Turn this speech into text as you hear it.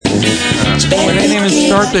even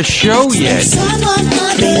start the show yet.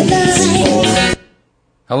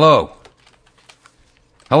 Hello?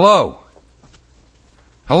 Hello?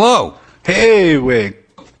 Hello? Hey, Wig.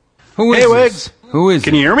 Who is Hey, this? Wigs. Who is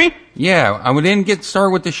Can it? you hear me? Yeah, we didn't get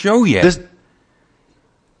started with the show yet.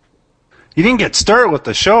 You didn't get started with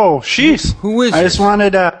the show. Sheesh. Who is I this? just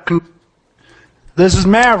wanted to... This is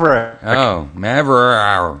Maverick. Oh,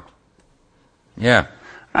 Maverick. Yeah.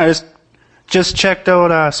 I just checked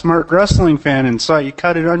out Smart Wrestling Fan and saw you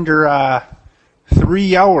cut it under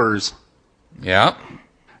 3 hours. Yeah.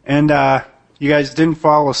 And you guys didn't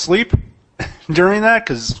fall asleep during that?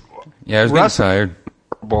 Because Yeah, I was getting tired.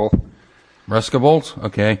 Wrestling Ruskabolts?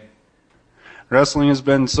 Okay. has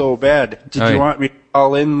been so bad. Did Hey. you want me to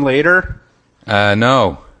call in later?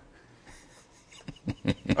 No.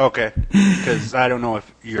 Okay. Because I don't know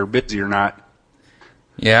if you're busy or not.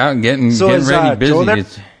 Yeah, I'm getting So is, ready Joe there?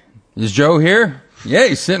 busy. Is Joe here? Yeah,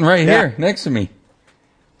 he's sitting right Yeah. here next to me.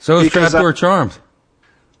 So is Because, Trapdoor Charmed.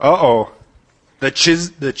 Uh-oh. The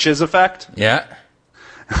Chiz effect? Yeah.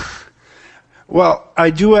 Well,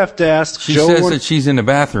 I do have to ask She Joe... says that she's in the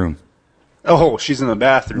bathroom. Oh, she's in the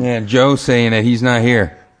bathroom. Yeah, Joe's saying that he's not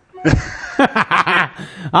here.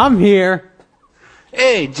 I'm here.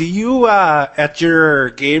 Hey, do you, at your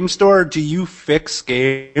game store, do you fix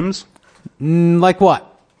games? Like what?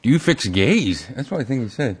 Do you fix gays? That's what I think he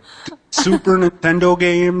said. Super Nintendo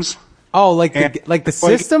games? Oh, like And- the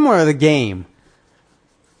system or the game?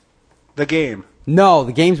 The game. No,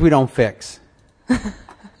 the games we don't fix.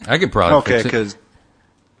 I could probably Okay, fix it.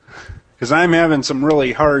 because I'm having some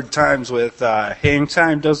really hard times with hang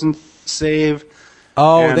time doesn't save.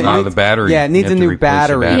 Oh, And- the battery. Yeah, it needs You a have to new replace the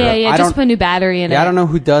battery. battery. I just don't- put a new battery in it. Yeah, I don't know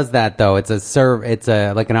who does that though. It's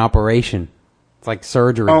like an operation. It's like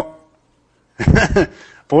surgery. Oh.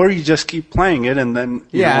 Or you just keep playing it, and then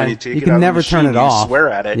when you take it can out of the never turn machine, it off. You swear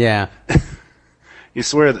at it. Yeah. You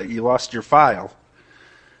swear that you lost your file.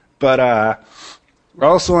 But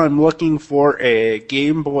also, I'm looking for a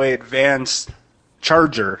Game Boy Advance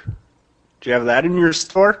charger. Do you have that in your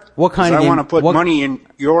store? What kind 'Cause of I game- want to put what- money in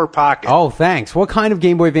your pocket. Oh, thanks. What kind of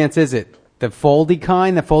Game Boy Advance is it? The foldy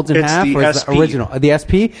kind that folds in It's half, the or is SP. the original? The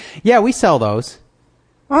SP? Yeah, we sell those.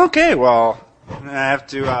 Okay, well, I have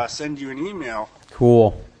to send you an email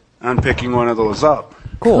Cool. on picking one of those up.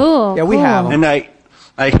 Cool, Yeah, we cool. have them. And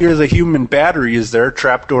I hear the human battery is there,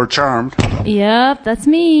 Trapdoor Charmed, Yep, that's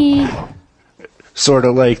me. sort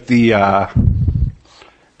of like the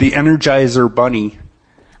Energizer Bunny.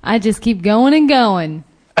 I just keep going and going.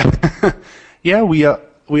 Yeah, we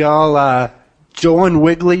all Joe and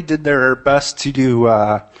Wiggly did their best to do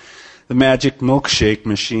the magic milkshake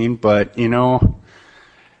machine, but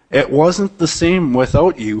it wasn't the same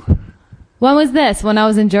without you. When was this? When I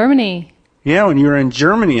was in Germany. Yeah, when you were in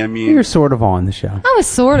Germany, I mean, You're sort of on the show. I was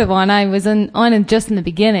sort of on. I was on it just in the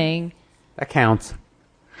beginning. That counts.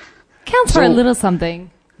 Counts for a So- little something.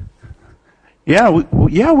 yeah,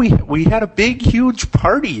 we had a big, huge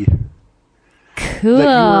party Cool. that you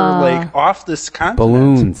were like off this continent.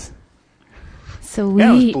 Balloons. Sweet.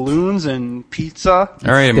 Yeah, it was balloons and pizza. All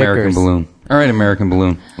right, American Stickers. Balloon. All right, American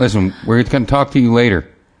Balloon. Listen, we're going to talk to you later.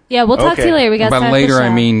 Yeah, we'll talk to Okay. you later. We got By time later, for the I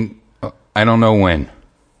show. mean, I don't know when.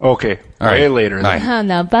 Okay, All right. way later. Bye. Then. Oh,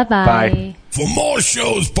 no, bye-bye. Bye. For more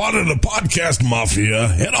shows part of the Podcast Mafia,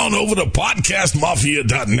 head on over to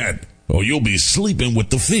podcastmafia.net, or you'll be sleeping with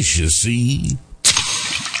the fish, you see.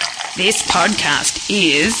 This podcast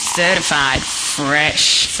is certified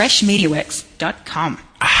fresh. FreshMediaWorks.com.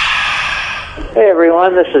 Hey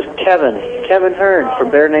everyone, this is Kevin Hearn from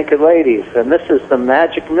Bare Naked Ladies, and this is the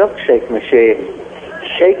Magic Milkshake Machine.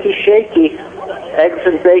 Shaky, shaky, eggs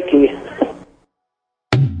and bakey.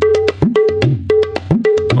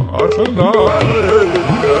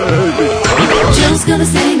 Joe's gonna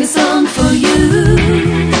sing a song for you.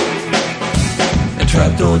 And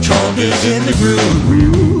Trapdoor Charmed is in the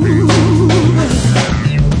groove.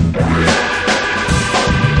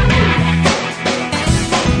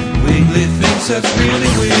 Wiggly thinks that's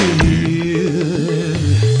really weird.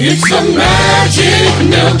 It's a magic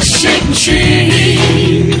milkshake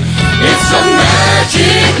machine. It's a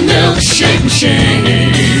magic milkshake machine.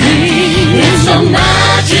 It's a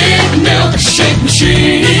magic milkshake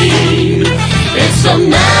machine. It's a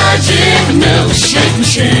magic milkshake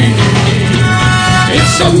machine.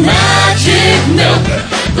 It's a magic milk.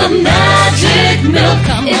 The magic milk.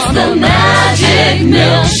 It's the magic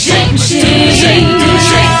milkshake machine. Shake, do the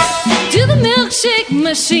shake. Do the milkshake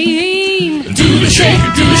machine. Do the shake,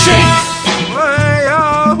 do the shake. Way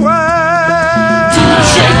away. Do the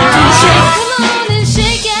shake, do the shake. Come on and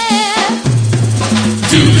shake it.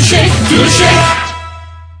 Do the shake, do the shake.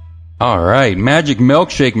 All right, Magic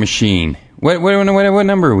Milkshake Machine. What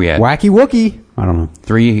number are we at? Wacky Wookie. I don't know.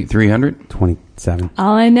 300? 27.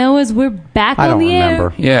 All I know is we're back I on don't the remember.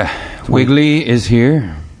 air. Yeah. Wiggly is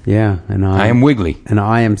here. Yeah, and I am Wiggly. And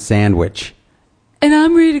I am Sandwich. And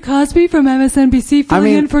I'm Rita Cosby from MSNBC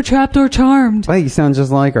filling in for Trapped or Charmed. Hey, you sound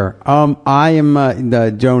just like her. I am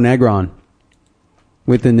the Joe Negron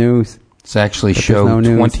with the news. It's actually But show there's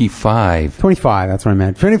no news. 25. 25, that's what I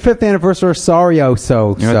meant. 25th anniversary of Sorry-O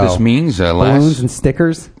So. You know what this means? Balloons and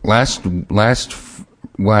stickers. Last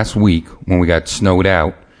week when we got snowed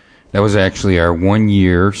out, that was actually our 1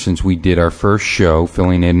 year since we did our first show,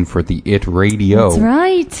 filling in for the IT Radio. That's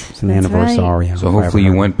right. It's an anniversary. Right. So hopefully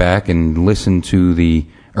you went back and listened to the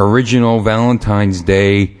original Valentine's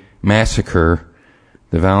Day Massacre,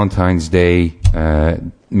 the Valentine's Day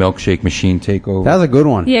milkshake machine takeover. That was a good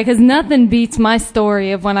one. Yeah, because nothing beats my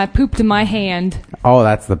story of when I pooped in my hand. Oh,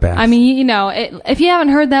 that's the best. I mean, you know, if you haven't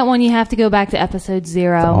heard that one, you have to go back to episode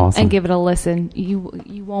 0 awesome. and give it a listen.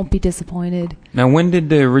 You won't be disappointed. Now, when did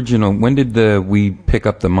we pick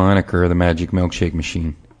up the moniker, the Magic Milkshake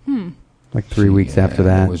Machine? Like 3 weeks after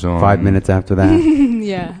that. it was on- 5 minutes after that.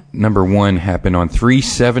 Yeah. Number 1 happened on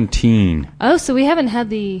 3/17. Oh, so we haven't had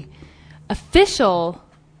the official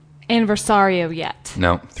anniversario yet.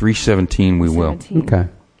 No, 3/17 we will. 17. Okay.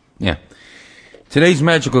 Yeah. Today's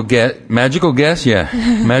magical guest, yeah,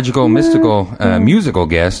 magical, mystical, musical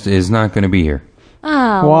guest is not going to be here.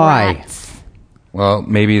 Oh, Why? rats. Well,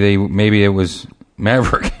 maybe it was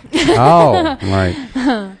Maverick. Oh,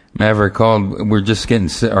 right. Maverick called. We're just getting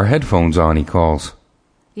our headphones on. He calls.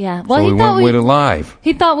 Yeah. Well, So we went with it live.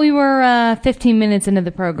 he thought we were 15 minutes into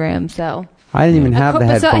the program, so. I didn't even have the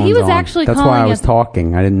So headphones he was on. actually That's why calling I was us-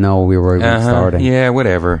 talking. I didn't know we were even starting. Yeah,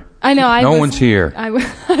 whatever. I know. No one's here. I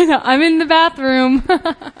know. I'm in the bathroom.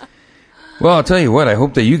 Well, I'll tell you what. I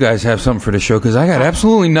hope that you guys have something for the show because I got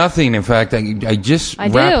absolutely nothing. In fact, I just I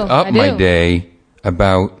do. wrapped up I my do. day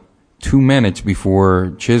about 2 minutes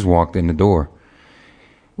before Chiz walked in the door.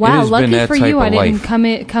 Wow, has been lucky that for type you, of I didn't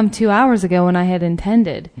life. come 2 hours ago when I had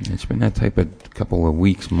intended. It's been that type of couple of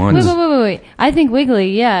weeks, months. Wait. I think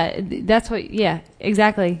Wiggly, yeah, that's what, yeah,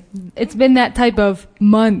 exactly. It's been that type of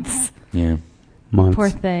months. Yeah, Months. Poor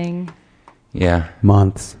thing. yeah.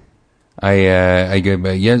 Months.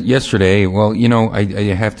 Yesterday. Well, you know, I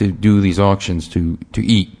have to do these auctions to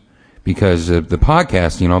eat because of the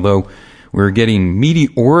podcasting. Although we're getting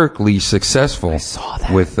meteorically successful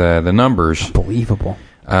with the numbers, Unbelievable.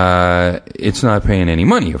 it's not paying any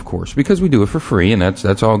money, of course, because we do it for free, and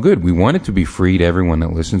that's all good. We want it to be free to everyone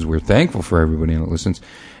that listens. We're thankful for everybody that listens,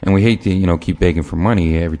 and we hate to keep begging for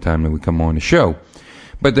money every time that we come on the show.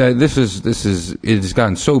 But this is it's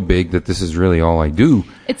gotten so big that this is really all I do.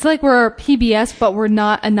 It's like we're PBS, but we're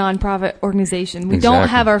not a nonprofit organization. We don't Exactly.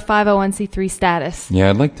 have our 501c3 status.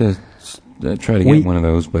 Yeah, I'd like to try to get one of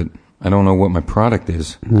those, but I don't know what my product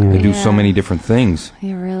is. I do so Yeah. many different things.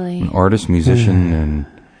 Yeah, really. An artist, musician, and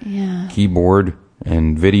Yeah. keyboard,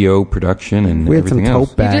 and video production, and We had some everything else.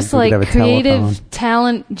 tote You're bags. just We could like have a telethon. creative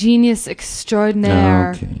talent, genius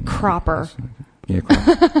extraordinaire, Okay. cropper. Yeah,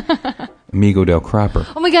 Cropper. Amigo del Cropper.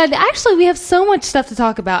 Oh my God! Actually, we have so much stuff to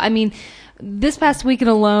talk about. I mean, this past weekend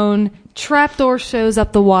alone, Trapdoor shows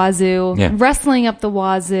up the wazoo, Yeah. wrestling up the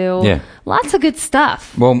wazoo. Yeah. Lots of good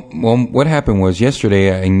stuff. Well, what happened was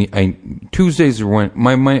yesterday. I Tuesdays are when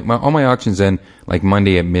my all my auctions end like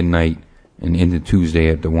Monday at midnight and into Tuesday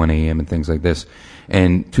at the 1 a.m. and things like this.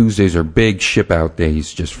 And Tuesdays are big ship out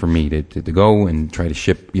days just for me to go and try to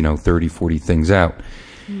ship 30, 40 things out.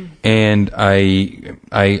 And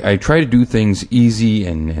I try to do things easy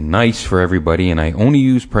and nice for everybody, and I only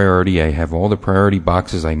use priority. I have all the priority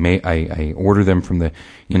boxes. I order them from the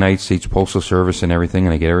United States Postal Service and everything,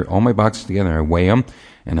 and I get all my boxes together. And I weigh them,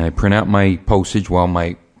 and I print out my postage. While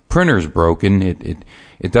my printer's broken,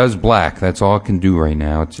 it does black. That's all it can do right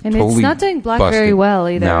now. It's And totally it's not doing black busted. very well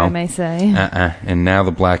either, No. I may say. And now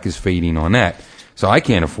the black is fading on that, so I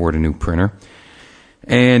can't afford a new printer.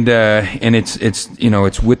 And it's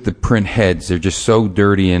with the print heads. They're just so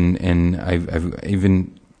dirty, and I've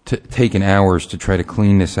even taken hours to try to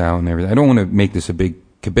clean this out and everything. I don't want to make this a big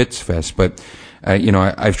kibitz fest, but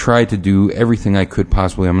I've tried to do everything I could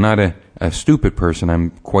possibly. I'm not a stupid person. I'm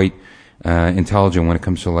quite intelligent when it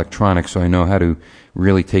comes to electronics, so I know how to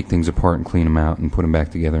really take things apart and clean them out and put them back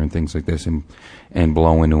together and things like this, and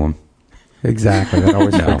blow into them. Exactly. That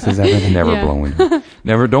always fixes everything. Never blow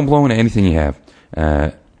into. Don't blow into anything you have.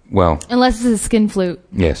 Unless it's a skin flute.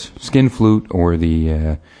 Yes, skin flute or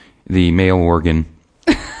the male organ,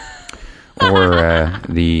 or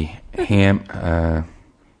the ham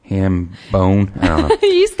bone. I don't know. You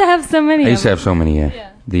used to have so many. I used to of have so many.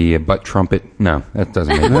 Yeah. The butt trumpet. No, that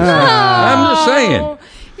doesn't make sense. I'm just saying.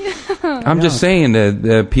 I'm just saying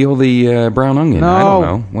to peel the brown onion. No. I don't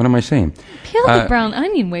know. What am I saying? Peel the brown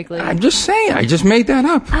onion, Wiggly. I'm just saying. I just made that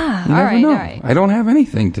up. You never know. all right. I don't have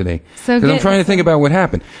anything today. So because I'm trying to think about what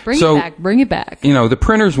happened. Bring it back. You know, the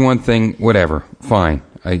printer's one thing, whatever. Fine.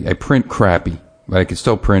 I print crappy, but I can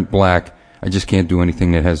still print black. I just can't do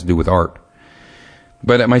anything that has to do with art.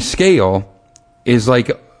 But at my scale is like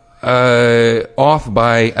off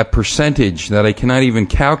by a percentage that I cannot even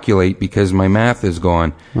calculate because my math is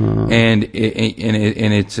gone, and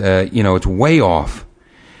it's it's way off.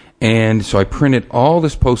 And so I printed all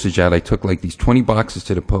this postage out. I took like these 20 boxes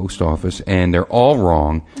to the post office, and they're all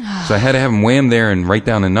wrong. So I had to have them weigh them there and write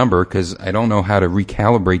down the number because I don't know how to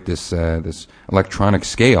recalibrate this electronic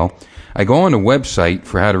scale. I go on the website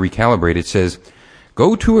for how to recalibrate. It says,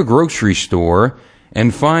 go to a grocery store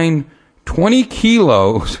and find 20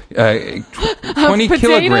 kilos, 20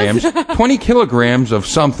 kilograms of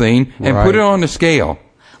something and put it on the scale.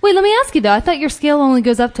 Wait, let me ask you though. I thought your scale only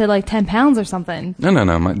goes up to like 10 pounds or something.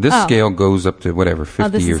 No. This scale goes up to whatever,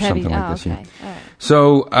 50 or something like this. Okay. Yeah.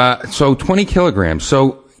 Right. So 20 kilograms.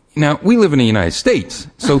 So now we live in the United States,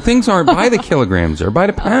 so things aren't by the kilograms; they're by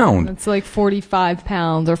the pound. It's like 45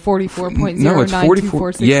 pounds or 44.092466. No, it's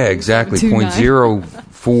 44. Yeah, exactly.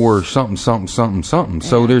 0.04 something.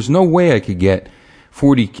 So there's no way I could get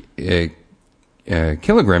 40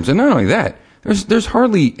 kilograms, and not only that, there's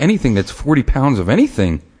hardly anything that's 40 pounds of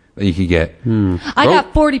anything that you could get. I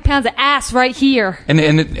got 40 pounds of ass right here. And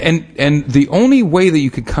the only way that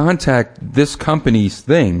you could contact this company's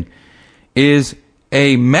thing is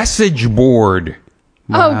a message board.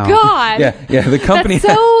 Wow. Oh God! Yeah. The company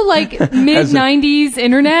that's so like mid '90s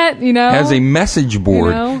internet, has a message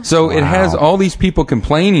board. So it has all these people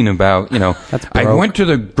complaining about, I went to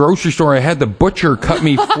the grocery store. I had the butcher cut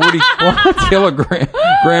me 40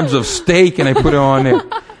 kilograms of steak, and I put it on there.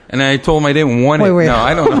 And I told him I didn't want it. Wait, no,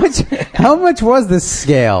 I don't know. How much was this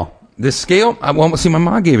scale? The scale? Well, see, my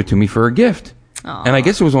mom gave it to me for a gift, and I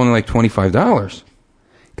guess it was only like $25.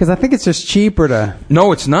 Because I think it's just cheaper to...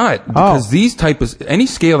 No, it's not. Because these any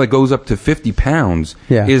scale that goes up to 50 pounds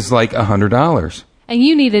is like $100. And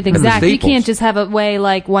you need it exact. You can't just have it weigh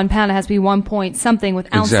like 1 pound. It has to be 1 point something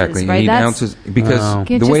with ounces, exactly. right? You need ounces because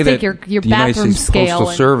you the way that your the United States Postal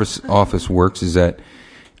Service office works is that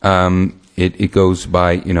it goes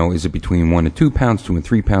by, is it between 1 and 2 pounds, 2 and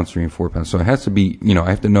 3 pounds, 3 and 4 pounds. So it has to be, I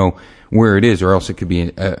have to know where it is, or else it could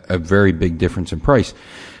be a very big difference in price.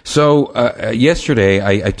 So yesterday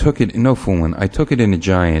I took it, no fooling, I took it in the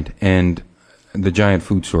Giant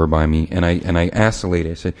food store by me, and I asked the lady,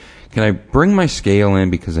 I said, can I bring my scale in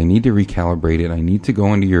because I need to recalibrate it. I need to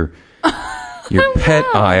go into your pet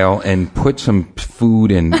aisle and put some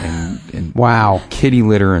food and kitty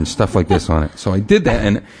litter and stuff like this on it. So I did that,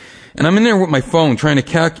 and I'm in there with my phone trying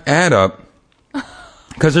to add up.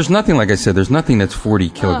 Because there's nothing, like I said, there's nothing that's 40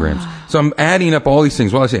 kilograms. So I'm adding up all these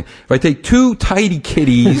things. Well, I say, if I take 2 tidy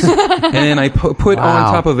kitties and then I put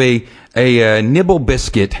on top of a nibble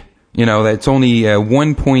biscuit, that's only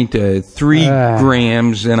 1.3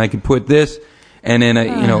 grams, and I could put this, and then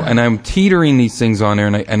and I'm teetering these things on there,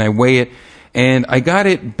 and I weigh it, and I got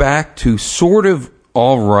it back to sort of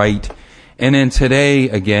all right. And then today,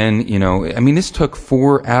 again, this took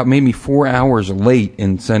 4 hours late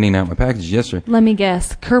in sending out my package yesterday. Let me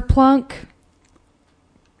guess. Kerplunk?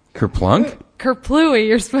 Kerplunk? Kerplooey,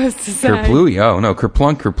 you're supposed to say. Kerplooey. Oh, no.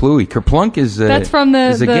 Kerplunk, Kerplooey. Kerplunk is a That's from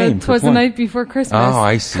the game. 'Twas the Night Before Christmas. Oh,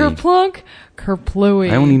 I see. Kerplunk,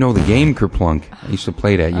 Kerplooey. I only know the game Kerplunk. I used to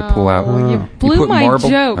play that. You pull out. You blew put my marble.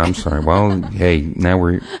 joke. I'm sorry. Well, hey, now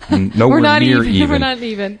we're nowhere near even. We're not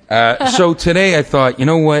even. So today I thought, you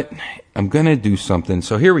know what? I'm going to do something.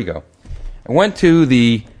 So here we go. I went to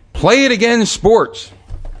the Play It Again Sports.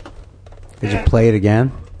 Did you play it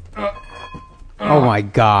again? Oh, my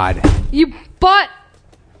God. You butt.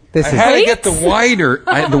 I had to get the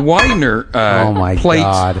Widener oh my plates.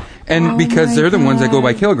 God. And because they're the ones that go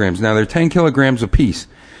by kilograms. Now, they're 10 kilograms a piece.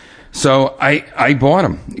 So I bought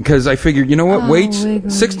them because I figured, you know what, weights,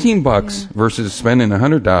 $16 versus spending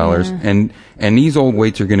 $100, and these old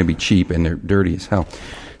weights are going to be cheap and they're dirty as hell.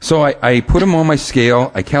 So I put them on my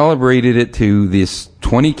scale, I calibrated it to this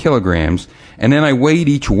 20 kilograms, and then I weighed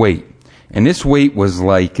each weight. And this weight was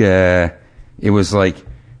like, it was like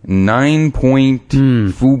 9 point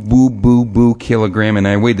boo kilogram, and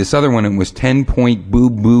I weighed this other one, and it was 10 point boo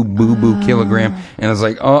kilogram, and I was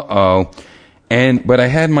like, uh-oh. But I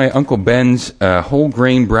had my Uncle Ben's whole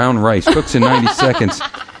grain brown rice, cooks in 90 seconds,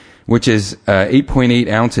 which is 8.8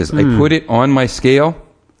 ounces. I put it on my scale,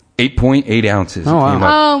 8.8 ounces. Oh,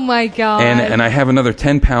 wow. Oh, my God. And I have another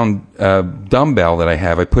 10-pound dumbbell that I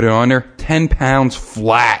have. I put it on there, 10 pounds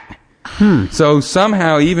flat. So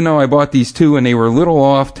somehow, even though I bought these two and they were a little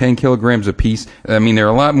off, 10 kilograms a piece, I mean, they're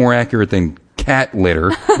a lot more accurate than cat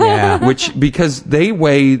litter. Yeah. Which, because they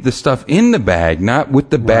weigh the stuff in the bag, not with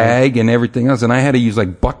the bag and everything else. And I had to use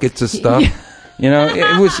like buckets of stuff. You know,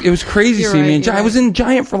 it was crazy seeing me in Giant. I was in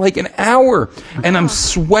Giant for like an hour, and I'm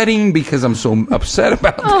sweating because I'm so upset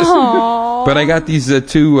about this. Aww. But I got these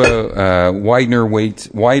two wider weights,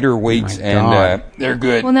 and they're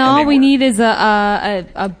good. Well, now all we need is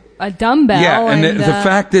a dumbbell. Yeah, and the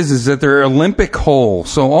fact is that they're Olympic hole.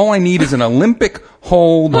 So all I need is an Olympic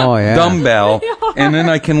hold dumbbell, and then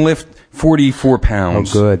I can lift 44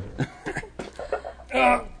 pounds. Oh, good.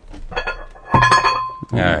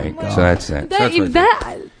 All right, so that's that. That's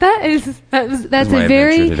my a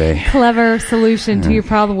very adventure today. clever solution to your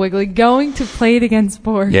problem, Wiggly. Going to play it against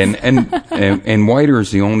sports. Yeah, and Whiter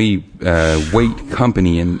is the only weight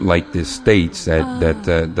company in like the States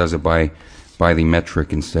that does it by the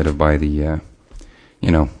metric instead of by the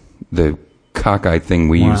the cockeyed thing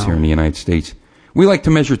we use here in the United States. We like to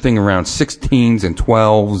measure things around 16s and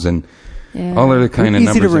 12s and all other kind of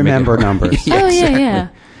numbers. Easy to remember numbers. Yeah.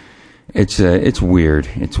 It's weird.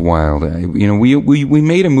 It's wild. We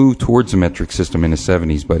made a move towards the metric system in the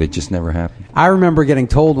 70s, but it just never happened. I remember getting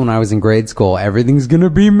told when I was in grade school, everything's going to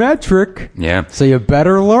be metric. Yeah. So you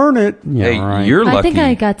better learn it. Yeah, hey, right. you're lucky. I think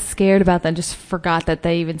I got scared about that and just forgot that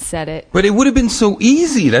they even said it. But it would have been so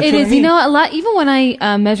easy. That's It what is. I mean. You know, a lot. Even when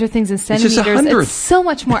I measure things in just centimeters, 100th. it's so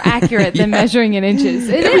much more accurate than measuring in inches.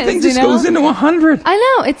 Everything is, just goes into 100. I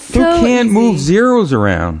know. It's so You can't easy. move zeros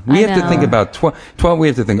around. We I have to think know. about 12. We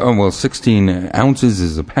have to think, 16 ounces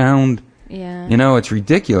is a pound. Yeah. You know, it's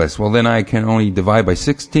ridiculous. Well, then I can only divide by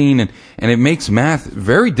 16, and it makes math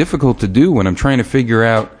very difficult to do when I'm trying to figure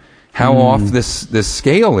out how off this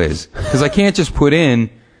scale is. Because I can't just put in,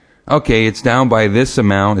 okay, it's down by this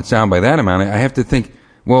amount, it's down by that amount. I have to think,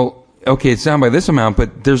 well, okay, it's down by this amount,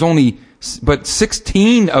 but there's only,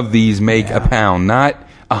 16 of these make a pound, not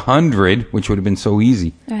 100, which would have been so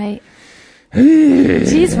easy. Right.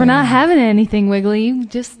 Jeez, we're not having anything, Wiggly. You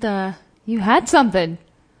just, you had something.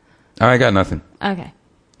 I got nothing. Okay.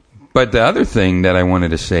 But the other thing that I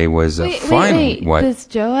wanted to say was finally, wait. what? Does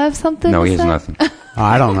Joe have something? No, to he has say? nothing.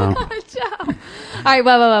 I don't know. Joe. All right,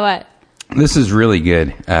 what? This is really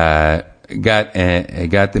good. Got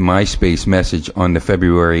the MySpace message on the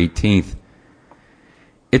February 18th.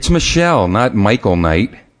 It's Michelle, not Michael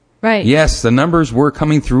Knight. Right. Yes, the numbers were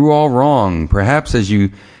coming through all wrong. Perhaps as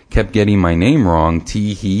you kept getting my name wrong.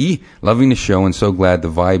 Tee-hee. Loving the show and so glad the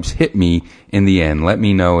vibes hit me in the end. Let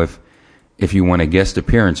me know if you want a guest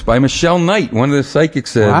appearance by Michelle Knight, one of the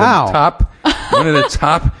psychics, Wow. one of the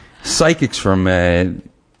top psychics from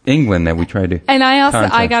England that we tried to. And I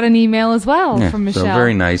contact. got an email as well from Michelle. So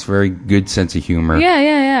very nice, very good sense of humor.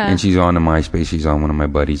 Yeah. And she's on the MySpace. She's on one of my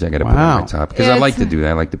buddies. I got to put her on my top because I like to do that.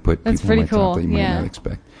 I like to put That's people on my pretty cool. top that you might Yeah. not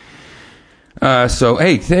expect. So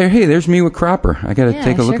there's me with Cropper. I got to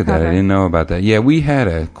take a look at that. Cropper. I didn't know about that. Yeah, we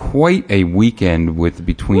had quite a weekend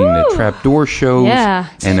between the Trapdoor shows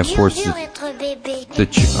and of course okay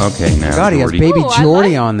now. God, he has Jordy. Baby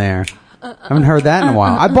Jordy on there. I haven't heard that in a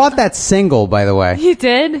while. I bought that single, by the way. You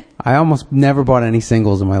did? I almost never bought any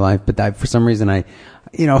singles in my life, but for some reason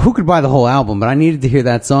who could buy the whole album? But I needed to hear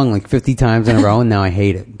that song like 50 times in a row, and now I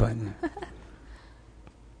hate it. But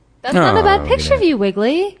That's not a bad look picture at of you,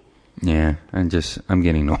 Wiggly. Yeah, I'm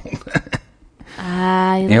getting old.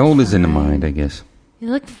 You Old look is in the fine. mind, I guess. You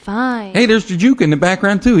look fine. Hey, there's Jajuka in the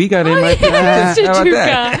background too. He got in my picture. Yes, How about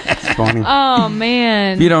that? Jajuka. it's funny. Oh,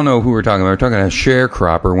 man. If you don't know who we're talking about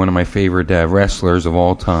Sharecropper, one of my favorite wrestlers of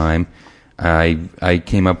all time. I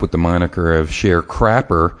came up with the moniker of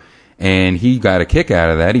Sharecrapper, and he got a kick out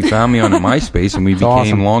of that. He found me on the MySpace, and we became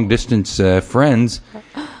awesome. long-distance friends.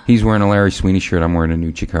 He's wearing a Larry Sweeney shirt. I'm wearing a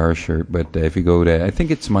new Chikara shirt. But if you go to, I think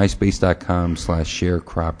it's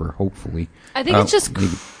myspace.com/Sharecropper, hopefully. I think it's just...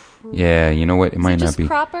 Yeah, you know what? It might not just be.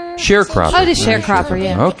 Cropper? Sharecropper. Oh, it is Sharecropper,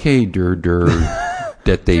 yeah. Okay,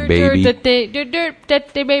 that day, baby. That day,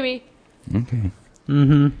 baby. Okay.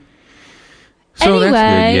 Mm-hmm. So Anyway,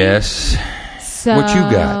 that's good, yes. So, What you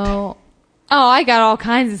got? Oh, I got all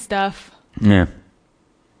kinds of stuff. Yeah.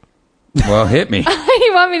 Well, hit me.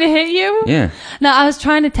 You want me to hit you? Yeah. No, I was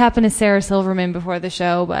trying to tap into Sarah Silverman before the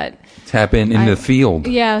show, but... Tap in the field.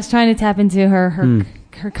 Yeah, I was trying to tap into her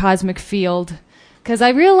cosmic field. Because I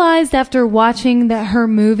realized after watching her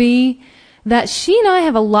movie that she and I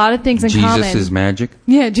have a lot of things in common. Jesus is magic.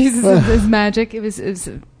 Yeah, Jesus is magic. It was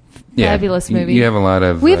a fabulous movie. You have a lot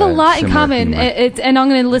of. We have a lot in similar common, humor. and I'm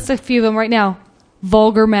going to list a few of them right now.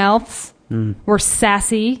 Vulgar mouths. We're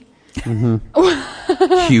sassy.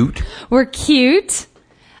 Cute. We're cute.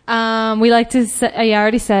 We like to say, I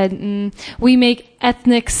already said, we make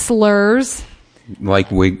ethnic slurs.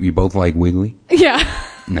 Like you both like Wiggly? Yeah.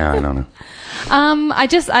 No, I don't know.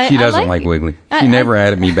 She doesn't like Wiggly. She never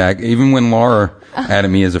added me back. Even when Laura added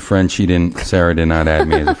me as a friend, Sarah did not add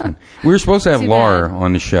me as a friend. We were supposed to have Laura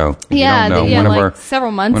on the show. If you don't know, one of our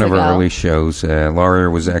several months ago. One of our early shows, Laura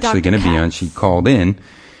was actually going to be on. She called in.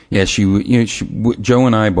 Yeah, Joe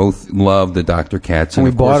and I both loved the Dr. Katz. And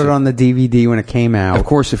we bought it on the DVD when it came out. Of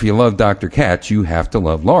course, if you love Dr. Katz, you have to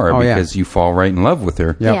love Laura because you fall right in love with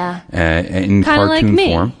her. Yeah. In Kinda cartoon like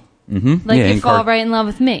me. form. Mm-hmm. Like you fall right in love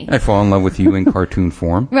with me. I fall in love with you in cartoon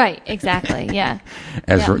form. Right, exactly, yeah.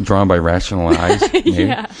 As drawn by rational eyes.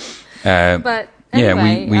 Yeah. But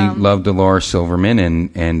anyway, we loved Laura Silverman,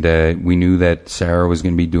 and we knew that Sarah was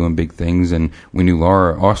going to be doing big things, and we knew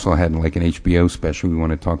Laura also had like an HBO special. We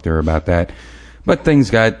want to talk to her about that. But things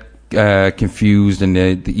got confused in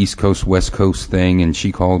the East Coast, West Coast thing, and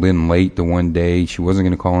she called in late the one day. She wasn't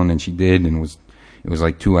going to call in, and she did, and it was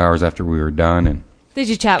like 2 hours after we were done. And did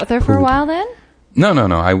you chat with her for a while then? No.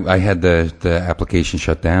 I had the application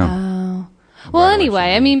shut down. Oh. Well,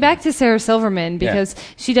 anyway, I mean, back to Sarah Silverman, because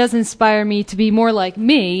she does inspire me to be more like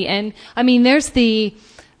me. And, I mean, there's the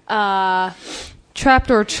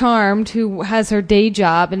Trapped or Charmed, who has her day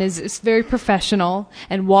job and is very professional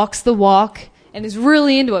and walks the walk and is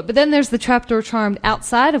really into it. But then there's the Trapped or Charmed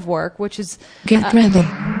outside of work, which is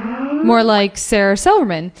more like Sarah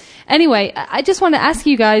Silverman. Anyway, I just want to ask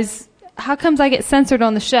you guys, how comes I get censored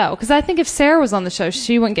on the show? Because I think if Sarah was on the show,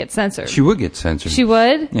 she wouldn't get censored. She would get censored. She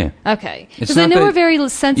would? Yeah. Okay. Because I know we're very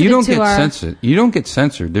sensitive to our... You don't get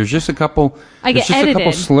censored. There's just a couple... There's a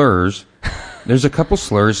couple slurs. There's a couple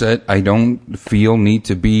slurs that I don't feel need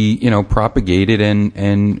to be, propagated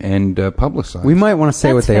and publicized. We might want to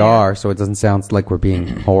say what they are, so it doesn't sound like we're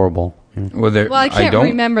being horrible. Well, I can't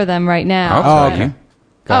remember them right now. Oh, okay.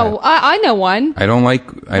 I know one. I don't like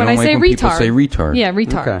when people say retard. Yeah,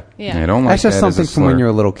 retard. Okay. Yeah. I don't like That's just that something as a from slur. when you're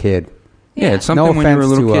a little kid. Yeah, it's something no when you're a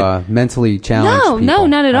little offense to mentally challenged people. No,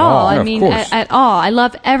 not at all. I mean, course. at all. I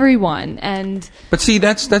love everyone, But see,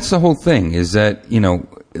 that's the whole thing. Is that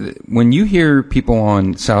when you hear people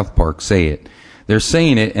on South Park say it, they're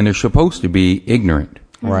saying it and they're supposed to be ignorant,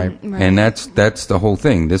 right? And that's the whole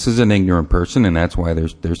thing. This is an ignorant person, and that's why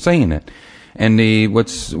they're saying it. And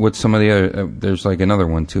what's some of the other? There's like another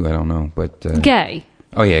one too. I don't know, but gay.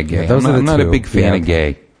 Oh yeah, gay. Yeah, I'm not a big fan of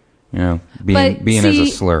gay. Being as a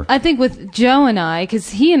slur. I think with Joe and I, because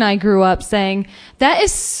he and I grew up saying, that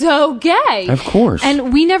is so gay. Of course.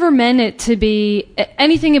 And we never meant it to be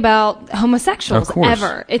anything about homosexuals, of course.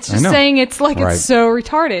 ever. It's just saying it's like it's so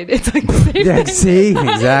retarded. It's like the same thing. See?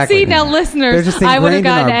 Exactly. See, now listeners, I would have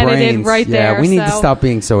gotten edited right there. Yeah, we need to stop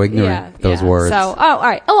being so ignorant of those words. So, all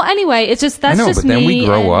right. Oh, anyway, it's just, that's just me. I know, but then we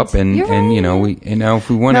grow up and if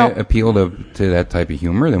we want to appeal to that type of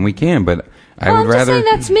humor, then we can, but I would I'm rather. Just saying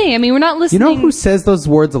that's me. I mean, we're not listening. You know who says those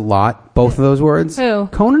words a lot? Both of those words? Who?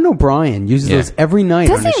 Conan O'Brien uses those every night.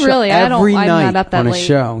 Does on he show. really? I'm not up that on a late.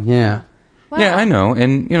 show. Yeah. Wow. Yeah, I know,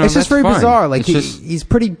 and it's just very fine. bizarre. Like it's he's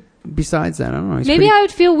pretty. Besides that, I don't know. Maybe I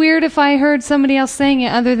would feel weird if I heard somebody else saying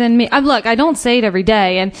it other than me. Look, I don't say it every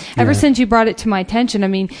day, and ever since you brought it to my attention, I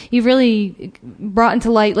mean, you really brought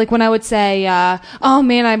into light, like when I would say, "Oh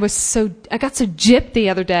man, I got so gypped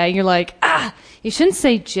the other day," and you're like, you shouldn't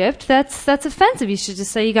say gypped. That's offensive. You should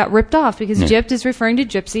just say you got ripped off, because gypped is referring to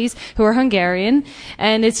gypsies who are Hungarian,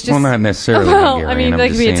 and it's just not necessarily. Hungarian. I mean, they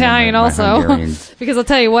could be Italian also, because I'll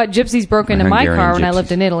tell you what, gypsies broke into my car when I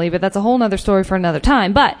lived in Italy, but that's a whole other story for another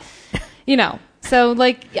time. But so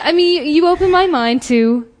you open my mind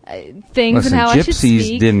to things. Listen, and how I should speak.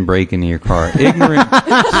 Gypsies didn't break into your car. Ignorant,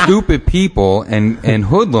 stupid people and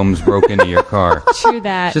hoodlums broke into your car. True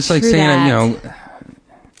that. Just like true saying, that. That's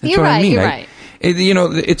you're what right. I mean. You're right.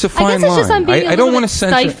 It's a fine I guess it's just line. I'm being I don't want to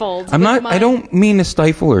censor. Stifled. I'm not. I don't mean to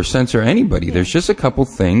stifle or censor anybody. Yeah. There's just a couple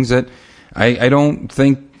things that I don't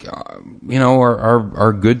think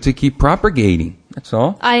are good to keep propagating. That's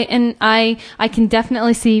all. I can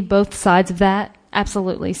definitely see both sides of that.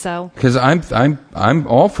 Absolutely. So. Because I'm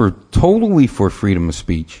totally for freedom of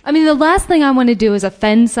speech. I mean, the last thing I want to do is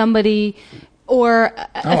offend somebody or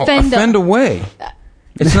offend away.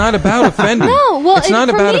 It's not about offending. No, well, it's not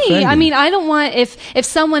for about me, offending. I mean, I don't want if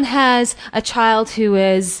someone has a child who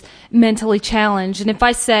is mentally challenged, and if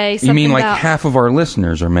I say something you mean like about, half of our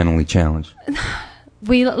listeners are mentally challenged?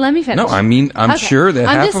 let me finish. No, I mean, I'm Okay. sure that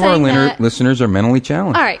I'm half just of our saying that- listeners are mentally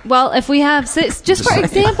challenged. All right. Well, if we have, just for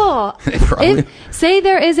example, Probably. say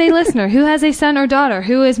there is a listener who has a son or daughter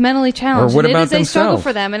who is mentally challenged, Or what and about it is a struggle themselves?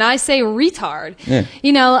 for them, and I say retard. Yeah.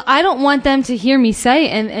 You know, I don't want them to hear me say it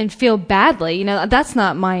and feel badly. You know, that's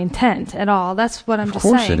not my intent at all. That's what I'm just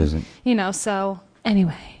saying. Of course it isn't. You know. So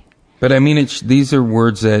anyway. But I mean, these are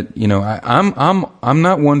words that, you know, I'm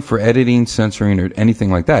not one for editing, censoring, or anything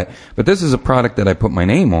like that. But this is a product that I put my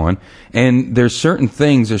name on, and there's certain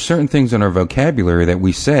things in our vocabulary that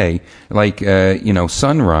we say, like, you know,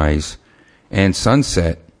 sunrise and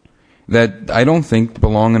sunset, that I don't think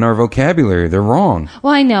belong in our vocabulary. They're wrong.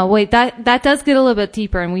 Well, I know. Wait, that does get a little bit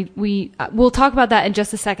deeper, and we'll talk about that in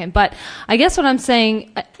just a second. But I guess what I'm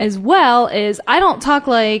saying as well is I don't talk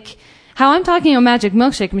like. How I'm talking on Magic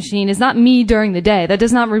Milkshake Machine is not me during the day. That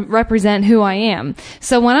does not represent who I am.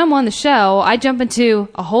 So when I'm on the show, I jump into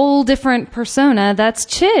a whole different persona that's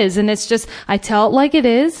Chiz, and it's just, I tell it like it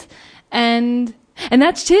is, and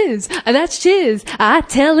that's Chiz. That's Chiz. I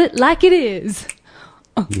tell it like it is.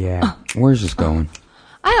 Yeah. Where's this going?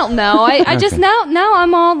 I don't know. I just, Okay. now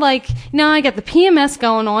I'm all like, now I got the PMS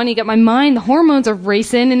going on, you got my mind, the hormones are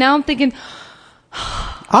racing, and now I'm thinking,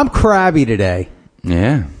 I'm crabby today.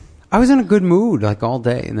 Yeah. I was in a good mood like all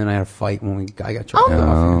day, and then I had a fight when I got dropped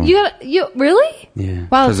off. you really? Yeah.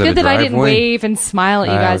 Wow, it's 'Cause of good the that I didn't driveway? wave and smile at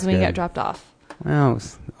you That guys was when you good. got dropped off. Well, it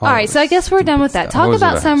was All right, so I guess we're done with that. Talk What was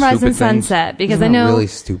about it, sunrise stupid and things? sunset, because These I aren't know really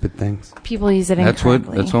stupid things. people use it That's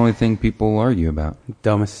incorrectly. the only thing people argue about.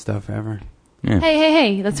 Dumbest stuff ever. Yeah.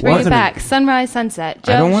 Hey, let's bring it Wasn't back. it? Sunrise, sunset. I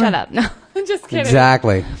Joe, don't wanna- shut up. No, I'm just kidding.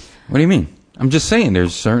 Exactly. What do you mean? I'm just saying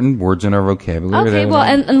there's certain words in our vocabulary Okay, that well,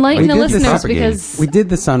 and enlighten We the did this listeners propagated. because We did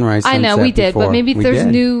the sunrise. I know sunset we did, before. but maybe if We there's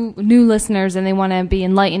did. new listeners and they want to be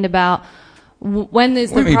enlightened about when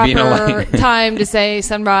is the What do you mean being proper enlightened? time to say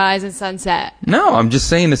sunrise and sunset. No, I'm just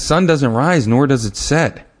saying the sun doesn't rise, nor does it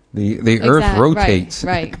set. The Earth Exact- rotates.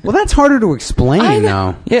 Right. Well, that's harder to explain,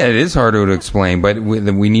 though. Yeah, it is harder to explain, but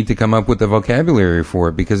we need to come up with the vocabulary for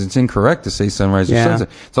it because it's incorrect to say sunrise or Yeah. sunset.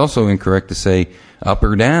 It's also incorrect to say up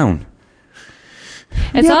or down.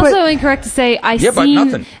 It's Yeah, also but- incorrect to say I but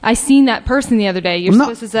nothing. seen that person the other day. You're I'm not-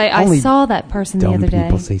 supposed to say I only saw that person the Dumb other day.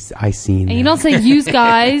 people say I seen. And you that." don't say use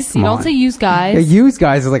guys. You Come don't on. say use guys. Yeah, use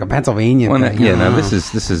guys is like a Pennsylvania Well, thing. yeah, I now don't this know.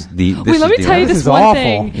 is the. This Wait, let is me tell you This this is one awful.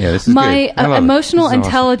 thing. Yeah, this is My good. I love it. emotional This is awesome.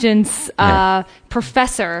 intelligence Yeah.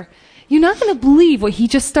 professor. You're not going to believe what he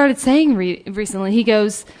just started saying recently. He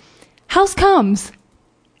goes, "House comes."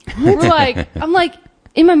 We're like, I'm like,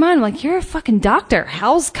 in my mind, I'm like, you're a fucking doctor.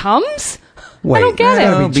 House comes? Wait, I don't get you it.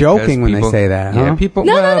 gotta be Because joking when they people- say that, Yeah, huh? people.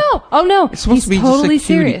 No, well, no. Oh, no. It's supposed He's to be just a totally cutie.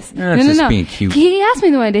 serious. Yeah, it's just being cute. He asked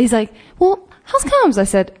me the one day, he's like, well, house comes. I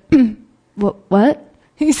said, what?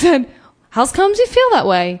 He said, house comes, you feel that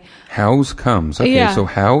way. House comes. Okay, Yeah. so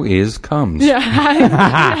how is comes?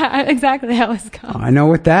 Yeah, exactly how it's comes. I know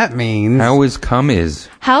what that means. How is come is?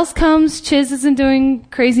 House comes, Chiz isn't doing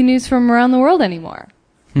crazy news from around the world anymore.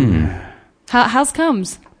 House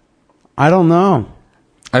comes. I don't know.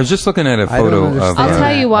 I was just looking at a I don't photo of. understand. I'll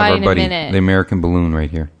tell you of why our in a buddy, minute. The American Balloon right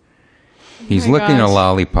here. He's my licking a gosh.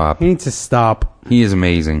 lollipop. He needs to stop. He is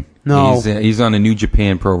amazing. No. He's on a New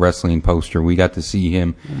Japan Pro Wrestling poster. We got to see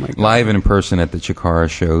him live and in person at the Chikara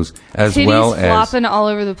shows, as Titties well as. flopping all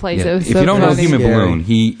over the place. Yeah, It was if so you don't know funny. Human Scary. Balloon,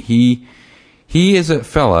 he is a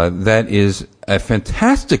fella that is a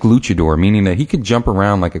fantastic luchador, meaning that he could jump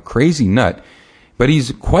around like a crazy nut, but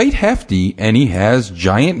he's quite hefty and he has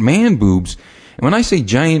giant man boobs. And when I say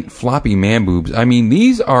giant floppy man boobs, I mean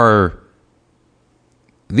these are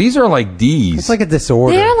like D's. It's like a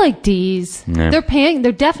disorder. They're like D's. Yeah.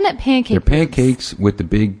 They're definite pancake. They're pancakes with the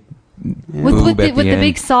big boob with at the end.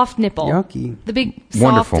 big soft nipple. Yucky. The big soft.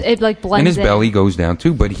 Wonderful. It like blends and his in. belly goes down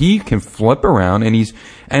too, but he can flip around and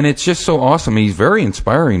it's just so awesome. He's very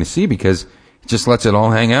inspiring to see because he just lets it all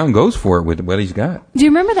hang out and goes for it with what he's got. Do you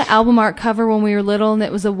remember the album art cover when we were little and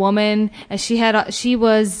it was a woman and she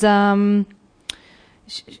was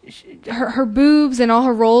her boobs and all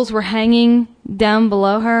her rolls were hanging down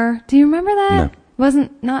below her. Do you remember that? No. It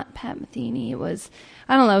wasn't not Pat Metheny. It was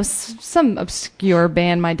I don't know some obscure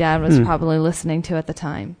band my dad was probably listening to at the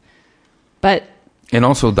time. But And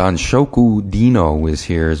also Don Shoku Dino is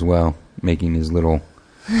here as well, making his little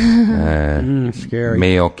Scary.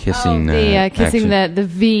 male kissing kissing action. the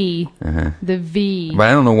V. Uh-huh. The V. But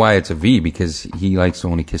I don't know why it's a V because he likes to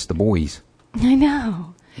only kiss the boys. I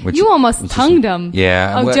know. Which- You almost which is- tongued him.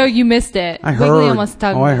 Yeah, Oh, well- Joe, you missed it. I Wiggly heard. almost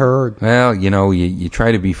tongued Oh, I him. heard. Well, you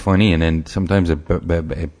try to be funny and then sometimes it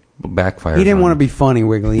backfires. He didn't on want to him. be funny,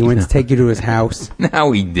 Wiggly. He went to take you to his house.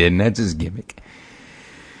 No, he didn't. That's his gimmick.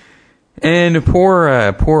 And poor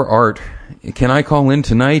Art Can I call in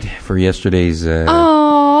tonight for yesterday's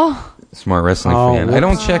Oh. Smart Wrestling Oh, fan? I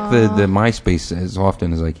don't check the MySpace as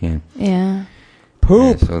often as I can. Yeah.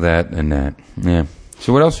 Poop. Yeah, so that and that. Yeah.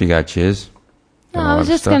 So what else you got, Chiz? No, I was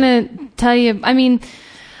just gonna tell you. I mean,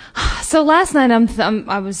 so last night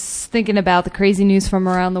I was thinking about the crazy news from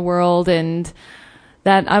around the world, and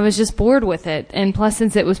that I was just bored with it. And plus,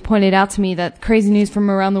 since it was pointed out to me that crazy news from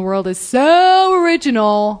around the world is so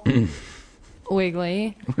original,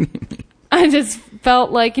 Wiggly, I just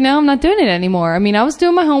felt like, I'm not doing it anymore. I mean, I was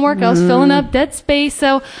doing my homework. I was filling up dead space.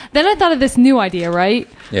 So then I thought of this new idea, right?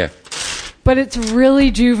 Yeah. But it's really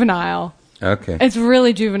juvenile. Okay. It's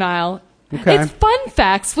really juvenile. Okay. It's Fun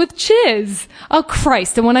Facts with Chiz. Oh,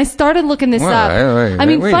 Christ. And when I started looking this Well, up, I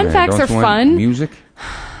mean, wait a Fun minute. Facts Don't are you want fun. Music?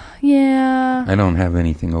 Yeah. I don't have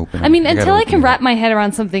anything open. I mean, gotta until I open can it wrap up. my head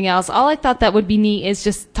around something else, all I thought that would be neat is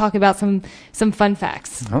just talk about some fun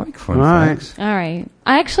facts. I like fun All right. facts. All right.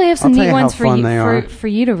 I actually have some I'll tell neat you how ones for fun you they are. for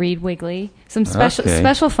you to read, Wiggly. Some special Okay.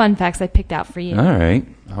 special fun facts I picked out for you. All right.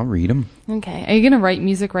 I'll read them. Okay. Are you going to write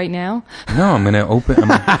music right now? No, I'm going to open...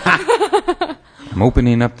 I'm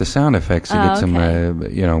opening up the sound effects to get some,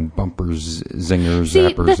 bumpers, zingers, See,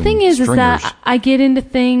 zappers, the thing and is stringers. that I get into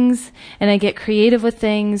things and I get creative with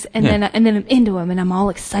things, and then I'm into them and I'm all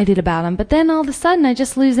excited about them. But then all of a sudden I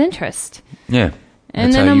just lose interest, Yeah. and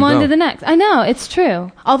that's then how I'm you on go. to the next. I know, it's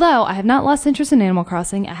true. Although I have not lost interest in Animal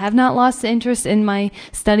Crossing, I have not lost interest in my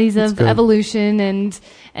studies of good. evolution and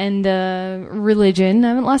religion. I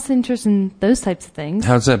haven't lost interest in those types of things.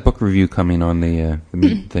 How's that book review coming on the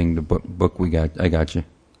thing? The book we got. I got you.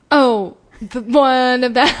 Oh, the one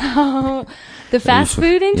about the fast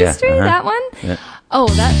food industry. uh-huh. That one. Yeah. Oh,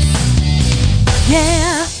 that's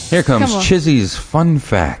yeah. Here comes Come on. Chizzy's Fun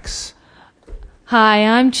Facts. Hi,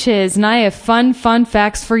 I'm Chiz, and I have fun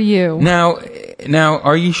facts for you. Now,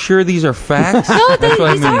 are you sure these are facts? No, That's what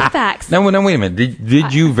I these mean. are facts. No, wait a minute.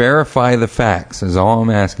 Did you verify the facts? Is all I'm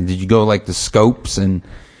asking. Did you go like the scopes and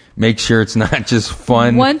make sure it's not just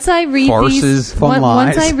fun Once I read farces? these, Fun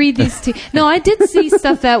once lies. I read these, no, I did see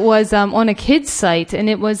stuff that was on a kid's site, and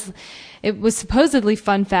it was supposedly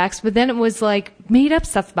fun facts, but then it was like made up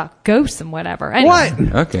stuff about ghosts and whatever. Anyway,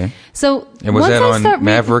 What? Okay. So And was once that I on start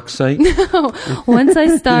Maverick's site? once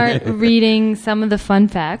I start reading some of the fun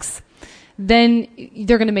facts, then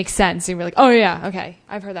they're going to make sense. And you're like, oh yeah, okay,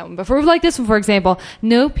 I've heard that one before. Like this one, for example,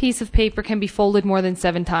 no piece of paper can be folded more than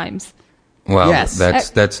 7 times. Well, Yes.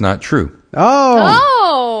 that's not true. Oh.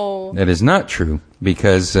 Oh, That is not true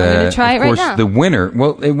because, I'm gonna try of it right course, now. the winner.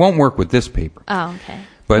 Well, it won't work with this paper. oh, okay.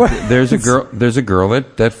 But there's a girl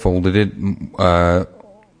that folded it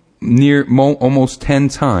almost 10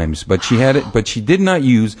 times, but she had it. But she did not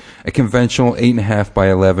use a conventional 8.5 by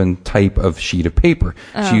 11 type of sheet of paper.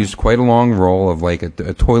 She used quite a long roll of like a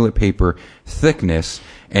toilet paper thickness,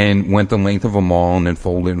 and went the length of them all, and then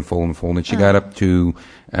folded and folded and folded. She got up to,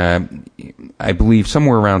 I believe,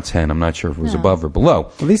 somewhere around 10. I'm not sure if it was above or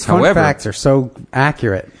below. Well, these fun However, facts are so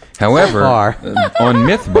accurate. However, So far. on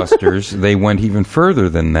Mythbusters, they went even further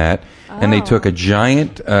than that, and they took a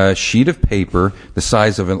giant sheet of paper the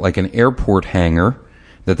size of like an airport hangar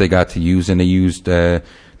that they got to use, and they used they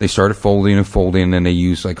started folding and folding, and then they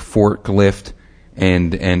used like forklift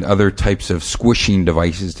and other types of squishing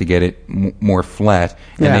devices to get it more flat,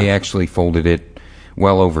 and Yeah. they actually folded it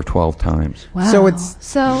well over 12 times. Wow. So it's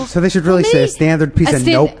so they should really say a standard piece of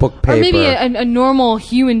notebook paper. or maybe a normal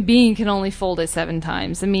human being can only fold it 7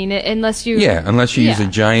 times. I mean, unless you Unless you use a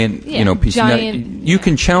giant, piece. giant, Now, you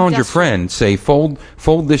can challenge your friend. Say, fold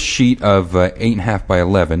this sheet of 8.5 by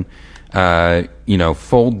 11.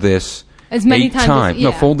 Fold this As many 8 times as- No,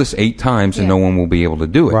 yeah. fold this 8 times, and Yeah. no one will be able to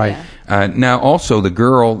do it. Right. Now, also, the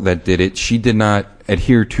girl that did it, she did not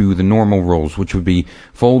adhere to the normal rules, which would be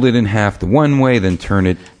fold it in half the one way, then turn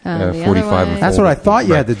it the other 45 way. and That's fold what I it. thought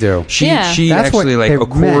you had to do. She Yeah. she That's what actually like they meant.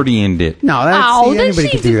 accordioned it. No, that's Oh, then anybody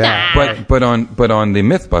she could do did that. But on the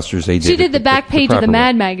Mythbusters, they did. She it did the back page of the proper way.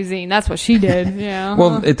 Mad magazine. That's what she did. Yeah.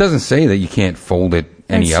 Well, it doesn't say that you can't fold it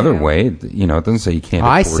any That's other true. way. It doesn't say you can't.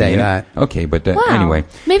 I accordion say it. that. Okay, but wow. anyway.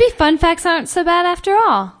 Maybe fun facts aren't so bad after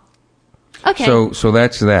all. Okay. So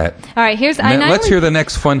that's that. all right. Here's Now, let's hear the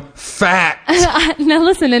next fun fact. Now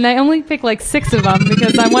listen, and I only picked like 6 of them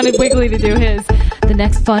because I wanted Wiggly to do his. The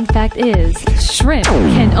next fun fact is shrimp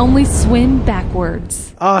can only swim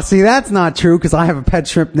backwards. Oh, see, that's not true because I have a pet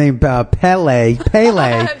shrimp named Pele,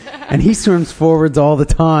 and he swims forwards all the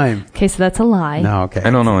time. Okay, so that's a lie. No, okay. I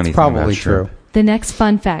don't know anything It's probably about true. shrimp. The next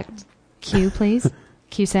fun fact. Cue, please.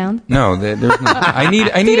 Cue sound. No, there's no. I need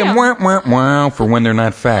a Damn. wah, wah, wah for when they're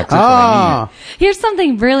not facts. That's what I Oh, need. Here's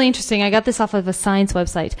something really interesting. I got this off of a science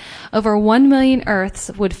website. Over 1 million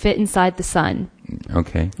Earths would fit inside the sun.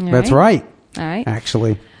 Okay. All That's right. All right.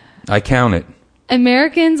 Actually. I count it.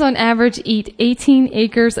 Americans on average eat 18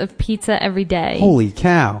 acres of pizza every day. Holy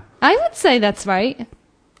cow. I would say that's right.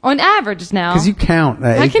 On average now. Because you count.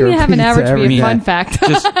 How can you have an average be a fun fact?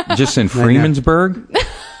 Just in Freemansburg?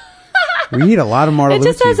 We eat a lot of Martelluzzi's. It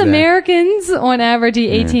just says there. Americans on average eat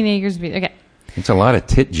 18 acres of pizza. Okay. It's a lot of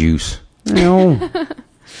tit juice. No.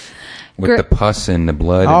 With the pus and the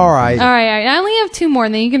blood. All right. All right. I only have two more,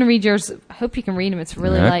 and then you're going to read yours. I hope you can read them. It's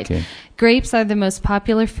really light. Grapes are the most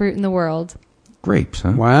popular fruit in the world. Grapes,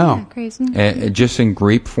 huh? Wow. Yeah, crazy. Just in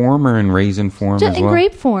grape form or in raisin form Just as well? in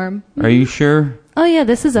grape form. Are you sure? Oh, yeah,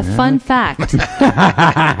 this is a fun fact.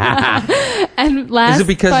 And last, is it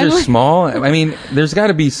because finally, they're small? I mean, there's got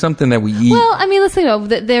to be something that we eat. Well, I mean, let's think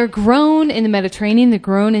about it. They're grown in the Mediterranean. They're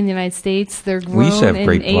grown in the United States. They're We used to grown have in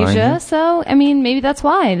grapevine Asia. here. So, I mean, maybe that's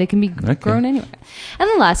why. They can be grown anywhere. And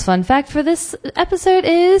the last fun fact for this episode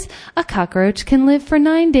is a cockroach can live for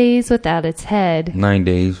 9 days without its head. 9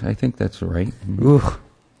 days. I think that's right. Ooh.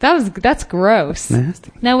 That's gross.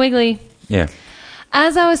 Nasty. Now, Wiggly. Yeah.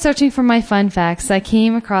 As I was searching for my fun facts, I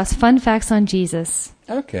came across fun facts on Jesus.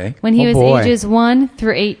 Okay. When he was boy. ages 1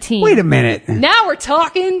 through 18. Wait a minute. Now we're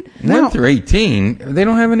talking. 1 through 18. They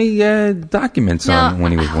don't have any documents on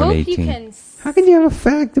when he was 1 to 18. How can you have a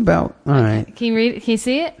fact about... All right. Can you read it? Can you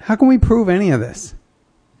see it? How can we prove any of this?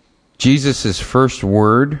 Jesus' first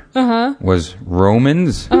word was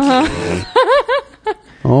Romans.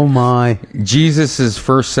 Oh, my. Jesus'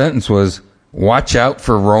 first sentence was, watch out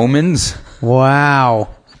for Romans. Wow.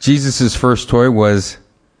 Jesus' first toy was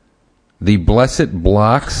the blessed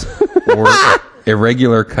blocks or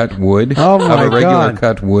irregular cut wood Oh, my of irregular God.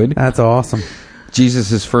 cut wood. That's awesome.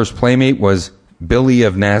 Jesus' first playmate was Billy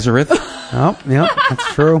of Nazareth. Oh, yeah,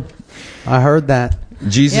 that's true. I heard that.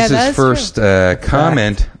 Jesus' first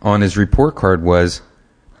comment on his report card was,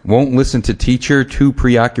 won't listen to teacher, too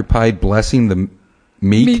preoccupied blessing the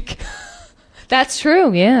meek. That's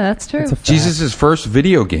true. Yeah, that's true. Jesus' first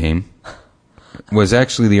video game was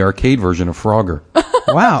actually the arcade version of Frogger.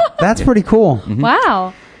 Wow, that's pretty cool.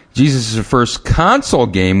 Wow. Jesus' first console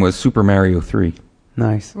game was Super Mario 3.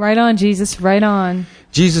 Nice. Right on, Jesus. Right on.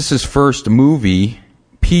 Jesus' first movie,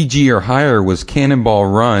 PG or higher, was Cannonball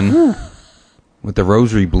Run with the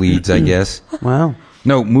rosary bleeds, I guess. Wow.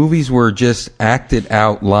 No, movies were just acted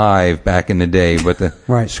out live back in the day, but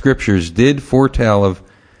the scriptures did foretell of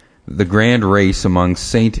the grand race among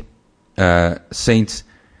Saints Deloise,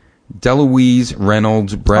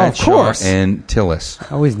 Reynolds, Bradshaw, and Tillis.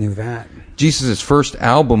 I always knew that. Jesus' first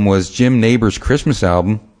album was Jim Neighbor's Christmas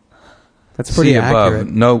album. That's pretty See above. accurate.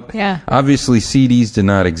 No, Yeah. obviously CDs did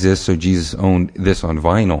not exist, so Jesus owned this on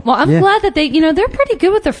vinyl. Well, I'm glad that they're pretty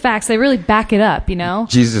good with their facts. They really back it up,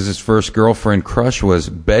 Jesus' first girlfriend crush was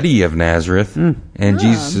Betty of Nazareth, and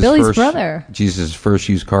Billy's brother. Jesus' first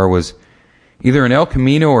used car was either an El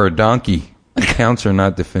Camino or a donkey. Accounts are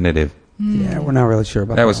not definitive. Yeah, we're not really sure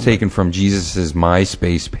about that. That was taken from Jesus'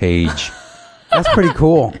 MySpace page. That's pretty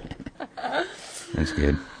cool. That's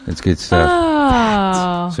good. That's good stuff.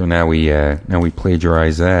 Oh. So now we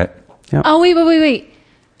plagiarize that. Oh, wait.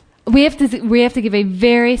 We have to give a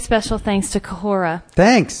very special thanks to Kahora.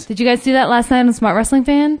 Thanks. Did you guys do that last night on Smart Wrestling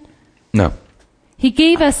Fan? No. He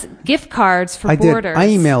gave us gift cards for I did. Borders. I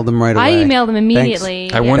emailed him right away. I emailed him immediately.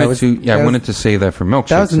 Thanks. I wanted to say that for milkshakes.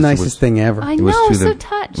 That was the nicest thing ever. I know, so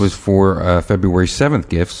touched. It was for February 7th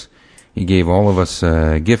gifts. He gave all of us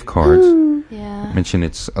gift cards. Yeah. I mentioned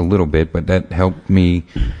it's a little bit, but that helped me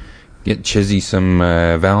get Chizzy some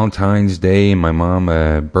Valentine's Day and my mom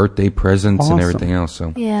birthday presents and everything else.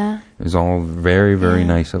 So yeah, it was all very, very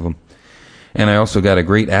nice of them. And I also got a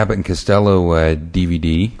great Abbott and Costello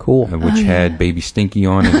DVD. Cool. Which had Baby Stinky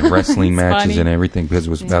on and wrestling matches funny. and everything because it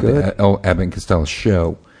was about good. the Abbott and Costello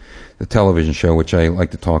show, the television show, which I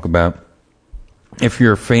like to talk about. If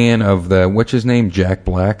you're a fan of what's his name? Jack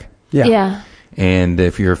Black. Yeah. And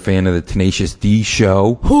if you're a fan of the Tenacious D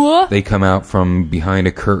show, they come out from behind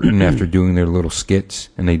a curtain after doing their little skits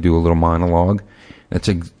and they do a little monologue. That's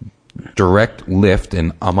a direct lift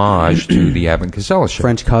and homage to the Abbott and Costello show.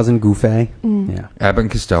 French cousin Goofy. Yeah. Abbott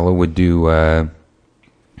and Costello would do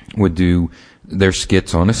their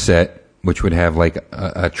skits on a set, which would have like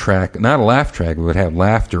a track, not a laugh track, it would have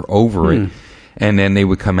laughter over it. And then they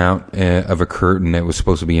would come out of a curtain that was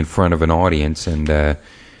supposed to be in front of an audience and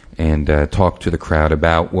talk to the crowd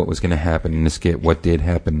about what was going to happen in the skit, what did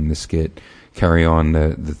happen in the skit, carry on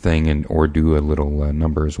the thing, or do a little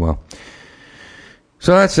number as well.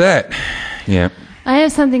 So that's that. Yeah. I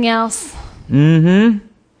have something else. Mm-hmm.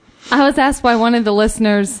 I was asked by one of the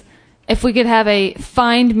listeners if we could have a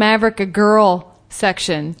Find Maverick a Girl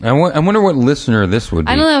section. I wonder what listener this would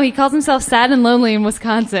be. I don't know. He calls himself Sad and Lonely in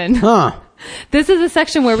Wisconsin. Huh. This is a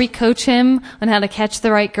section where we coach him on how to catch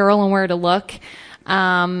the right girl and where to look.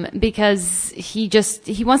 Because he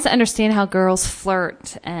wants to understand how girls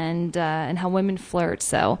flirt and how women flirt.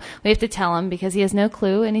 So we have to tell him because he has no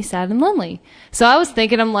clue and he's sad and lonely. So I was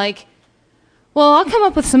thinking, I'm like, well, I'll come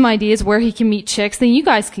up with some ideas where he can meet chicks. Then you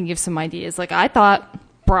guys can give some ideas. Like I thought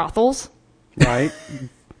brothels. Right.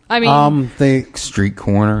 I mean, the street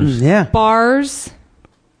corners. Yeah. Bars.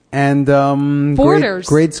 And Borders.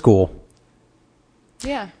 Grade school.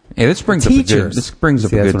 Yeah. Hey, this brings up a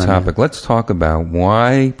good topic. Let's talk about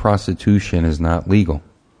why prostitution is not legal.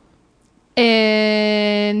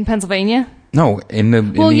 In Pennsylvania? No, in the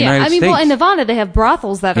United States. Well, in Nevada they have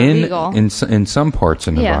brothels that are legal. In some parts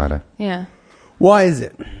of Nevada. Yeah. Why is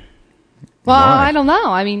it? Well, Why? I don't know.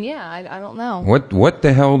 I mean, yeah, I don't know. What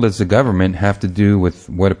the hell does the government have to do with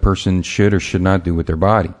what a person should or should not do with their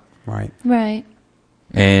body? Right. Right.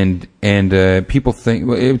 And people think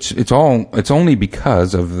it's only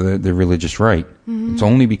because of the religious right. Mm-hmm. It's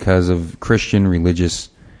only because of Christian religious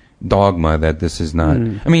dogma that this is not.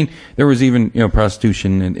 I mean, there was even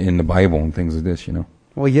prostitution in the Bible and things like this.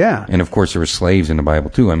 Well, yeah. And of course, there were slaves in the Bible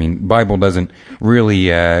too. I mean, the Bible doesn't really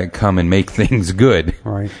come and make things good.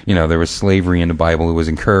 Right. There was slavery in the Bible. It was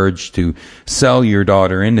encouraged to sell your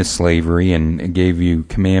daughter into slavery, and it gave you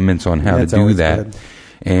commandments on how to do that. Good.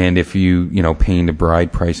 And if you paying the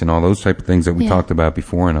bride price and all those type of things that we talked about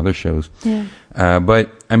before in other shows. Yeah.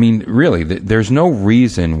 But I mean, really, there's no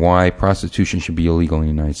reason why prostitution should be illegal in the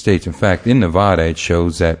United States. In fact, in Nevada, it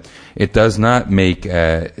shows that it does not make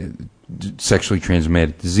sexually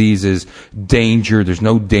transmitted diseases, danger. There's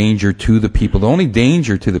no danger to the people. The only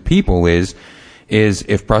danger to the people is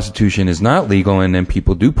if prostitution is not legal and then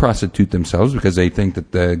people do prostitute themselves because they think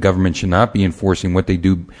that the government should not be enforcing what they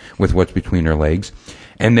do with what's between their legs.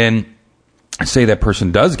 And then say that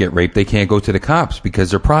person does get raped, they can't go to the cops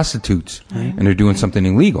because they're prostitutes and they're doing something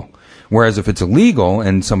illegal. Whereas if it's illegal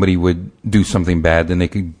and somebody would do something bad, then they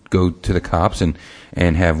could go to the cops and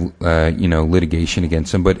have litigation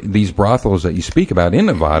against them. But these brothels that you speak about in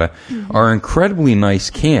Nevada are incredibly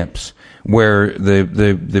nice camps where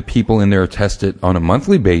the people in there are tested on a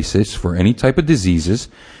monthly basis for any type of diseases.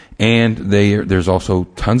 And there's also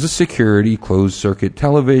tons of security, closed circuit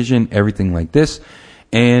television, everything like this.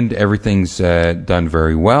 And everything's done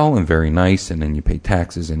very well and very nice, and then you pay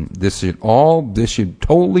taxes, and this should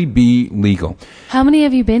totally be legal. How many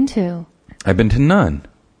have you been to? I've been to none.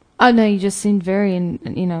 Oh no, you just seemed very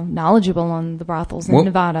knowledgeable on the brothels in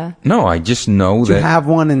Nevada. No, I just know Do that you have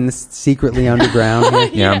one secretly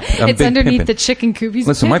underground. Yeah, I'm it's underneath the chicken coop.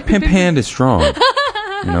 Listen, my pimp hand is strong.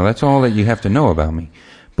 That's all that you have to know about me.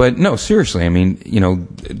 But no, seriously, I mean,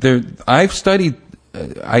 I've studied.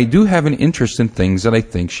 I do have an interest in things that I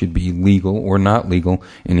think should be legal or not legal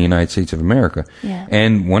in the United States of America. Yeah.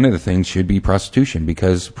 And one of the things should be prostitution,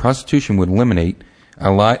 because prostitution would eliminate a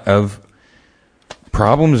lot of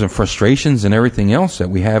problems and frustrations and everything else that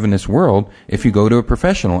we have in this world if you go to a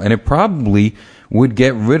professional. And it probably would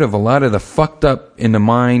get rid of a lot of the fucked up in the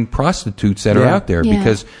mind prostitutes that are out there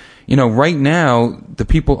because right now,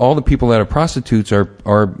 all the people that are prostitutes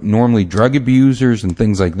are normally drug abusers and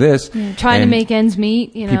things like this. Yeah, trying to make ends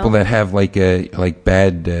meet, People that have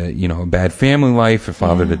bad family life, a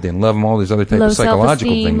father that didn't love them, all these other types of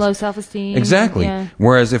psychological things. Low self-esteem. Exactly. Yeah.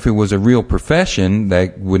 Whereas if it was a real profession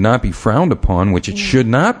that would not be frowned upon, which it should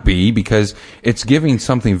not be, because it's giving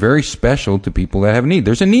something very special to people that have a need.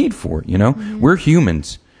 There's a need for it, We're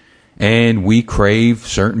humans. And we crave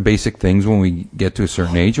certain basic things when we get to a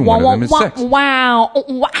certain age, and one of them is sex. Wow.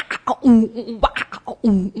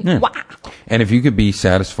 Yeah. And if you could be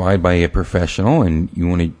satisfied by a professional and you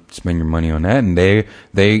want to spend your money on that, and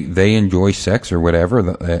they enjoy sex or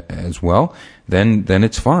whatever as well, then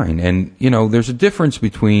it's fine. And, there's a difference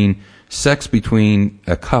between sex between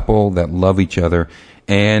a couple that love each other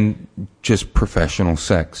and just professional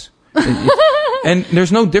sex. And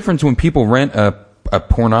there's no difference when people rent a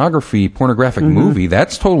pornographic movie.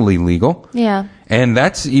 That's totally legal. Yeah. And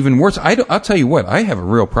that's even worse. I'll tell you what, I have a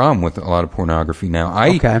real problem with a lot of pornography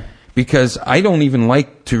now. Because I don't even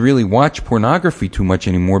like to really watch pornography too much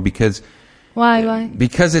anymore because Why?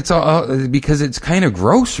 Because it's kind of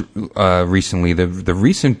gross recently. The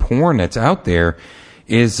recent porn that's out there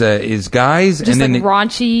is guys just and then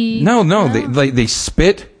raunchy. No, they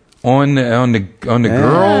spit on the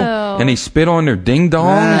girl and they spit on their ding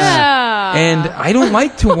dongs. And I don't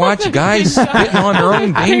like to watch guys spitting on their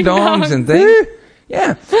own ding dongs and things.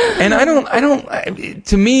 Yeah. And I don't,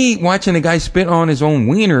 to me, watching a guy spit on his own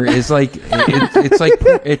wiener is like,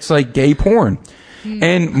 it's like gay porn.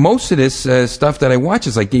 And most of this stuff that I watch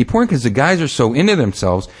is like gay porn because the guys are so into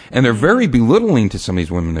themselves and they're very belittling to some of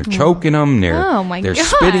these women. They're choking them. They're God.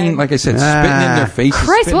 spitting, like I said, spitting in their faces.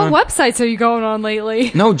 Christ, what on. websites are you going on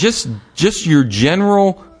lately? No, just your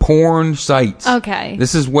general porn sites. Okay.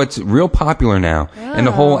 This is what's real popular now. And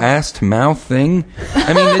the whole ass to mouth thing.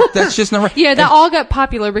 I mean, that's just not right. Yeah, that all got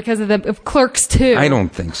popular because of Clerks 2. I don't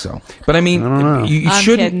think so. But I mean, you I'm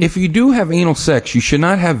shouldn't, kidding. if you do have anal sex, you should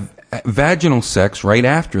not have vaginal sex right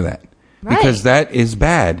after that. Right. Because that is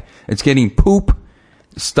bad. It's getting poop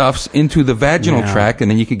stuffs into the vaginal tract, and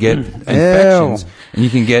then you could get infections. And you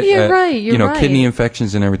can get, You're right. kidney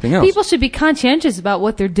infections and everything else. People should be conscientious about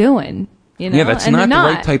what they're doing. You know? Yeah, that's and not they're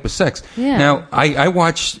the right type of sex. Yeah. Now, I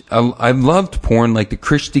watched, I loved porn like the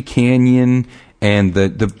Christy Canyon and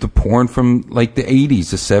the porn from like the 80s,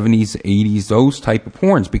 the 70s, 80s, those type of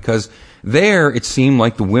porns, because there it seemed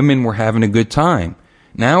like the women were having a good time.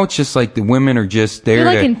 Now it's just like the women are just there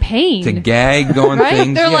They're like in pain. to gag on right?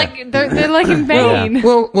 things. They're Yeah. like they're like in pain.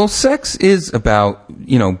 Well, sex is about,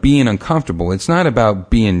 being uncomfortable. It's not about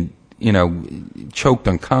being, choked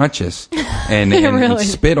unconscious and Really?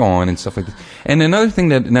 spit on and stuff like that. And another thing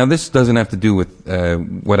now this doesn't have to do with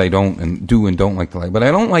what I don't and don't like to like, but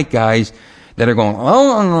I don't like guys that are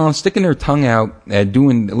going, sticking their tongue out,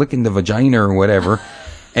 licking the vagina or whatever.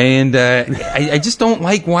 And I just don't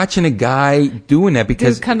like watching a guy doing that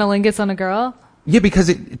because Do cunnilingus on a girl. Yeah,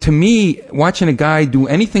 because to me, watching a guy do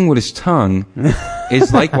anything with his tongue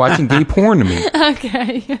is like watching gay porn to me.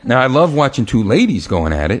 Okay. Now, I love watching two ladies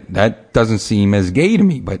going at it. That doesn't seem as gay to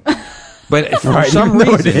me, but for some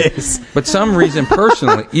reason, some reason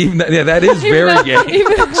personally, that is very gay.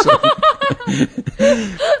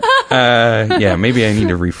 Yeah, maybe I need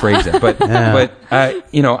to rephrase that.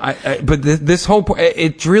 But this whole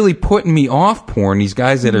it's really putting me off porn. These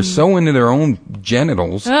guys that are so into their own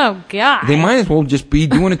genitals. Oh God. They might as well just be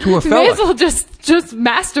doing it to a They fella. may as well just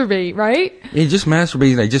masturbate, right? Yeah, just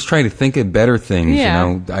masturbate. I just try to think of better things.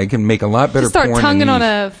 Yeah. I can make a lot better. Just start porn tonguing than on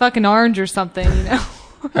these. a fucking orange or something,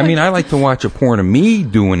 I mean, I like to watch a porn of me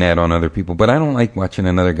doing that on other people, but I don't like watching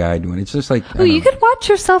another guy doing it. It's just like, Oh, you could watch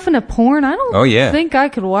yourself in a porn? I don't Oh, yeah. think I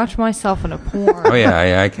could watch myself in a porn. oh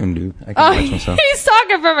yeah, I can watch myself. He's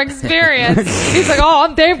talking from experience. He's like, oh,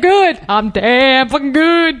 I'm damn good. I'm damn fucking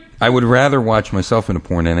good. I would rather watch myself in a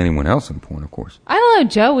porn than anyone else in a porn, of course. I don't know,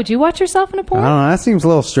 Joe. Would you watch yourself in a I porn? don't know. That seems a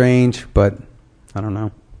little strange, but I don't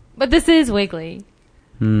know. But this is Wiggly.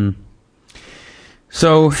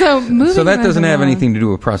 So moving that right doesn't have along. anything to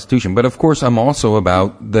do with prostitution, but of course I'm also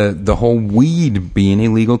about the whole weed being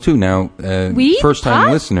illegal too. Now, Weed? first time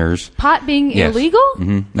Pot? listeners, Pot being Yes. illegal?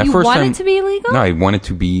 Now, You first want time- it to be illegal? No, I want it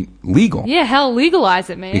to be legal. Yeah, hell, legalize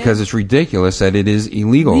it, man. Because it's ridiculous that it is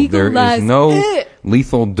illegal. Legalize there is no it.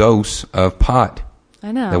 lethal dose of pot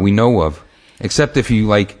I know. that we know of, except if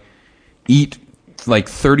you eat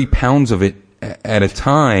 30 pounds of it at a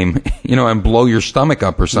time, and blow your stomach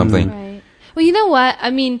up or something. Right. Well, you know what? I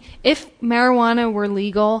mean, if marijuana were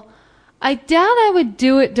legal, I doubt I would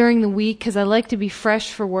do it during the week because I like to be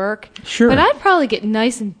fresh for work. Sure. But I'd probably get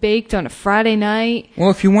nice and baked on a Friday night. Well,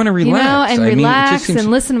 if you want to relax, and I mean, it relax just seems,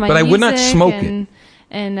 and listen to my but music. I would not smoke it.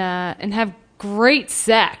 And have great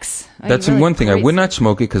sex. That's one thing. I would not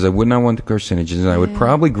smoke it because I would not want the carcinogens, and I would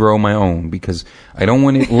probably grow my own because I don't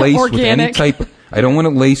want it laced with any Organic. type. I don't want it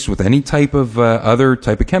laced with any type of other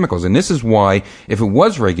type of chemicals. And this is why, if it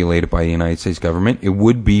was regulated by the United States government, it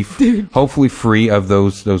would be hopefully free of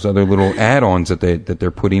those other little add-ons that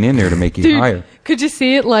they're putting in there to make you higher. Could you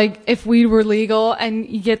see it if weed were legal and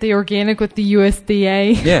you get the organic with the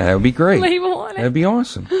USDA Yeah, that would be great. label on it? That'd be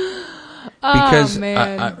awesome. Because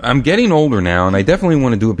man. I'm getting older now, and I definitely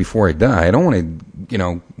want to do it before I die. I don't want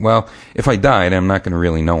to, if I died, I'm not going to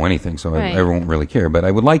really know anything, so Right. I won't really care. But I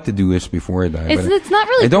would like to do this before I die. It's not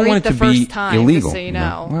really I don't great want it the to be first time, illegal. just so you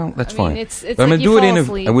know. Well, that's I fine. mean, it's But like I'm gonna you do it fall in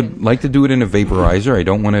asleep I would and- like to do it in a vaporizer. I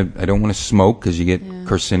don't want to smoke because you get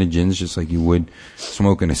carcinogens just like you would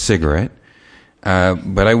smoking a cigarette.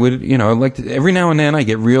 But I would, I'd like to. Every now and then, I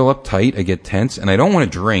get real uptight. I get tense, and I don't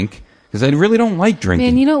want to drink because I really don't like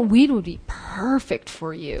drinking. Man, weed would be perfect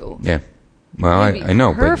for you. Yeah. Well, It'd be I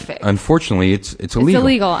know, perfect. but unfortunately, it's illegal. It's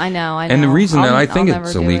illegal. I know. And the reason that I think I'll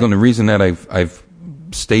it's never do illegal, it. and the reason that I've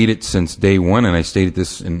stated since day one, and I stated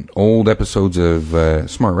this in old episodes of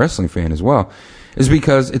Smart Wrestling Fan as well, is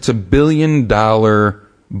because it's $1 billion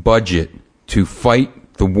budget to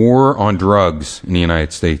fight the war on drugs in the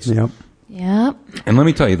United States. Yep. Yep. And let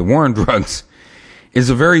me tell you, the war on drugs is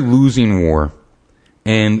a very losing war.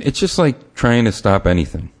 And it's just like trying to stop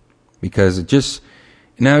anything. Because it just,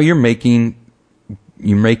 now you're making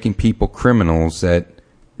people criminals that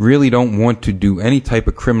really don't want to do any type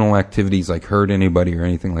of criminal activities like hurt anybody or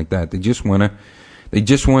anything like that. They just want to,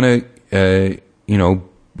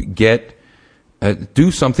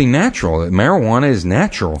 do something natural. Marijuana is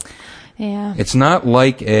natural. Yeah. It's not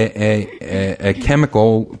like a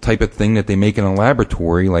chemical type of thing that they make in a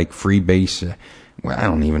laboratory, like freebase. Well, I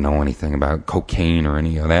don't even know anything about cocaine or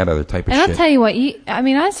any of that other type of shit. And I'll tell you what,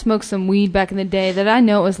 I smoked some weed back in the day that I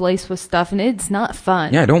know it was laced with stuff, and it's not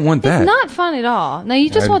fun. Yeah, I don't want that. It's not fun at all. No,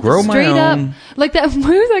 you just want grow the my straight up, own. like that. Who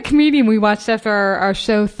was that comedian we watched after our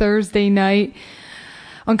show Thursday night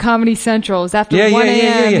on Comedy Central? It was after 1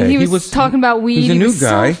 a.m. Yeah. And he was talking about weed. He's a new was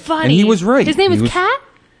guy, so funny. and he was right. His name was Kat?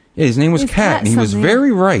 Yeah, his name was Kat, and he was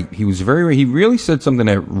very right. He really said something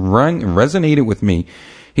that resonated with me.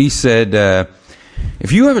 He said,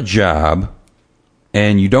 if you have a job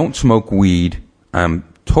and you don't smoke weed, I'm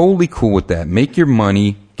totally cool with that. Make your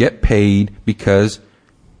money, get paid, because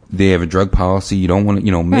they have a drug policy. You don't want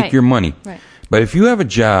to, make your money. Right. But if you have a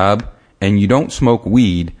job and you don't smoke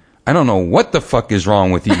weed, I don't know what the fuck is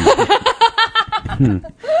wrong with you.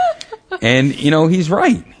 And he's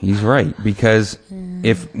right. He's right, because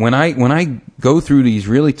when I go through these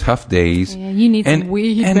really tough days, you need some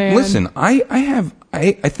weed, and man. listen, I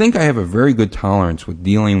think I have a very good tolerance with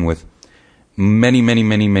dealing with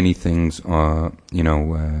many things,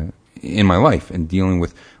 in my life, and dealing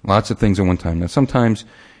with lots of things at one time. Now, sometimes,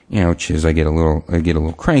 Chiz, I get a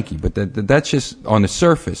little cranky, but that's just on the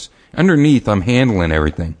surface. Underneath, I'm handling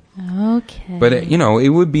everything. Okay. But it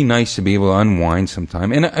would be nice to be able to unwind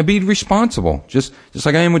sometime, and I'd be responsible, just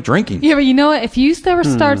like I am with drinking. Yeah, but you know what? If you ever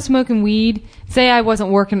start smoking weed, say I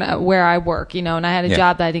wasn't working where I work, and I had a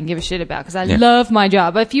job that I didn't give a shit about because I love my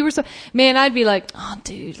job. But if you were I'd be like, oh,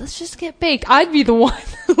 dude, let's just get baked. I'd be the one,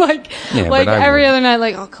 like every other night,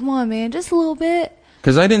 like, oh, come on, man, just a little bit.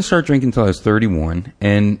 Because I didn't start drinking until I was 31,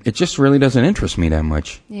 and it just really doesn't interest me that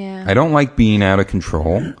much. Yeah. I don't like being out of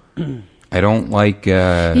control. I don't like.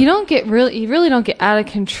 You really don't get out of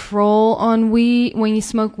control on weed when you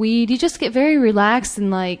smoke weed. You just get very relaxed,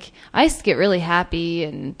 and I used to get really happy,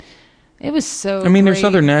 and it was so. There's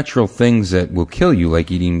other natural things that will kill you, like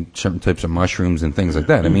eating certain types of mushrooms and things like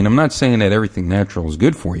that. I'm not saying that everything natural is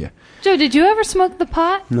good for you. Joe, did you ever smoke the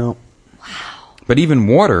pot? No. Wow. But even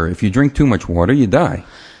water, if you drink too much water, you die.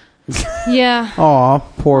 Yeah. Aw,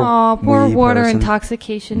 poor water person.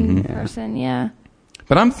 intoxication person. Yeah.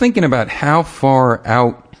 But I'm thinking about how far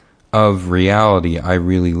out of reality I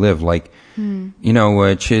really live. Like,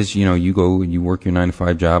 Chiz, you work your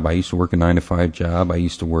 9-to-5 job. I used to work a 9-to-5 job. I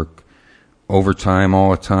used to work overtime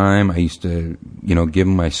all the time. I used to, give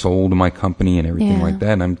my soul to my company and everything like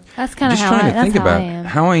that. And that's kind of just trying to think about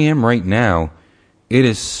how I am right now. It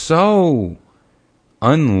is so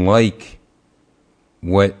unlike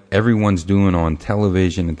what everyone's doing on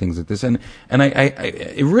television and things like this. And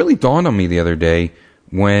it really dawned on me the other day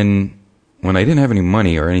when I didn't have any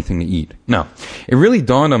money or anything to eat. No, it really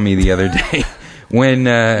dawned on me the other day when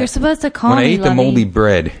you're supposed to call when I me ate the moldy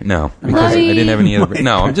bread. No, because I didn't have any other.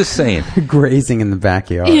 No, I'm just saying. Grazing in the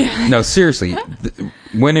backyard. Yeah. No, seriously.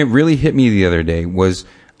 When it really hit me the other day was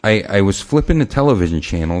I was flipping the television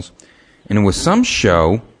channels, and it was some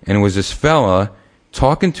show, and it was this fella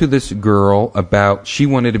talking to this girl about she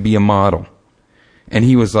wanted to be a model, and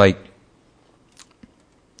he was like,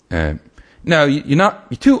 no, you're not.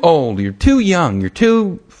 You're too old. You're too young. You're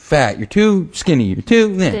too fat. You're too skinny. You're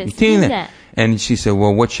too that. And she said,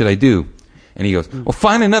 well, what should I do? And he goes, well,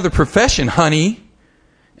 find another profession, honey.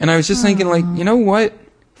 And I was just thinking, you know what?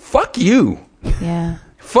 Fuck you. Yeah.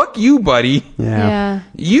 Fuck you, buddy. Yeah.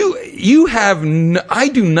 You have. I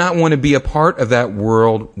do not want to be a part of that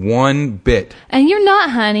world one bit. And you're not,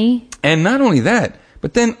 honey. And not only that.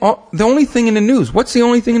 But then the only thing in the news, what's the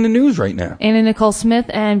only thing in the news right now? Anna Nicole Smith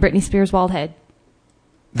and Britney Spears' bald head.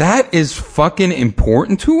 That is fucking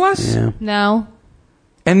important to us? Yeah. No.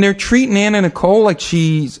 And they're treating Anna Nicole like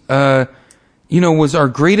she's, was our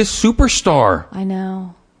greatest superstar. I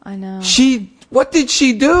know. What did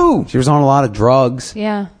she do? She was on a lot of drugs.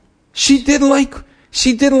 Yeah. She did like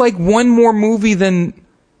one more movie than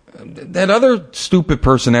that other stupid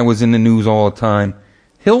person that was in the news all the time.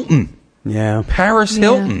 Hilton. Yeah. Paris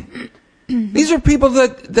Hilton. These are people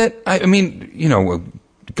that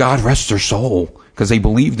God rest their soul, because they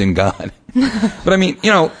believed in God. But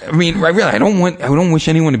I don't wish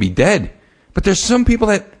anyone to be dead. But there's some people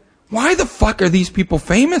that, why the fuck are these people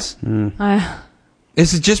famous?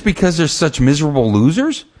 Is it just because they're such miserable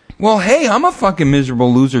losers? Well, hey, I'm a fucking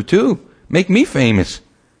miserable loser too. Make me famous.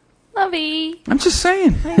 Lovey. I'm just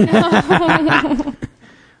saying. I know.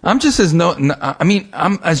 I'm just as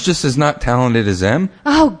I'm just as not talented as them.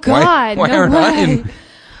 Oh God! Why no aren't way. I in?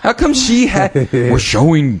 How come she had? We're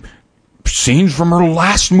showing scenes from her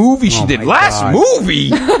last movie she did. Last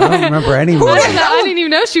movie? I don't remember any movie. I didn't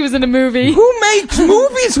even know she was in a movie. Who makes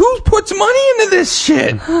movies? Who puts money into this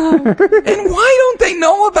shit? And why don't they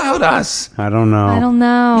know about us? I don't know. I don't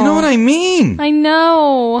know. You know what I mean? I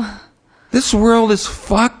know. This world is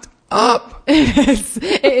fucked up.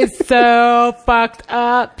 It is so fucked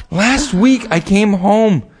up. Last week I came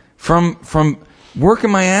home from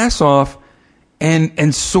working my ass off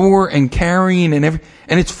and sore and carrying and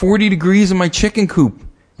and it's 40 degrees in my chicken coop.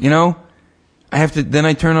 You know, I have to. Then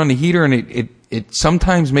I turn on the heater and it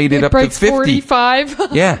sometimes made it up to 50.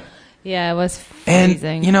 45. Yeah. Yeah, it was freezing.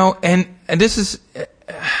 And you know, and this is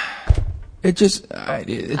it's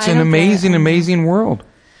an amazing world.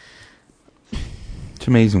 It's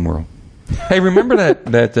an amazing world. Hey, remember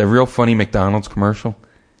that real funny McDonald's commercial?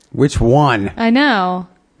 Which one? I know.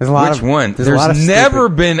 There's a lot Which one? There's a lot of never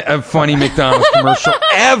been a funny McDonald's commercial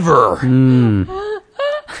ever.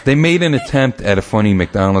 They made an attempt at a funny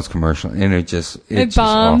McDonald's commercial, and it's just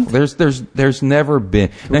bombed. awful. There's never been.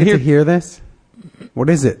 Do we get to hear this? What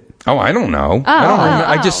is it? Oh, I don't know.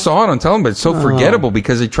 I just saw it on television, but it's so forgettable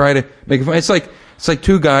because they try to make it fun. It's like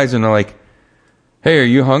two guys, and they're like, "Hey, are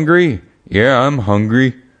you hungry?" "Yeah, I'm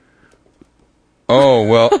hungry." "Oh,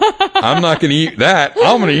 well, I'm not going to eat that.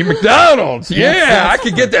 I'm going to eat McDonald's. Yeah, I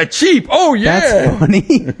could get that cheap. Oh, yeah. That's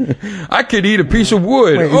funny. I could eat a piece of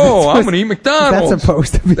wood. I'm going to eat McDonald's." That's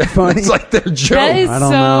supposed to be funny. It's like their joke. That is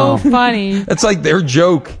so funny. That's like their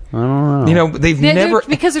joke. I don't know. You know, they've never...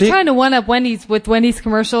 Because they're trying to one-up Wendy's with Wendy's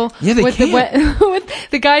commercial. Yeah, they with can't. with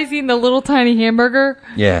the guys eating the little tiny hamburger.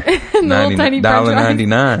 Yeah. And the little tiny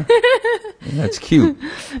 $1.99. That's cute.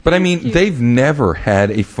 But I mean, they've never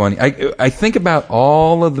had a funny... I think about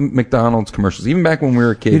all of the McDonald's commercials, even back when we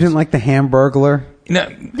were kids. You didn't like the Hamburglar? No,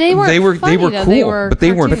 they were funny, cool, but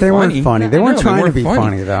they weren't funny. They weren't trying to be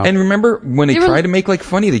funny, though. And remember when they tried to make like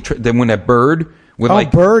funny, then when that bird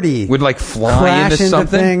would Birdie would like fly crash into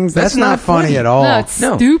something. Things. That's not funny at all. No, it's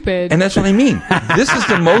stupid. And that's what I mean. This is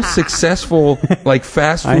the most successful like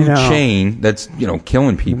fast food chain that's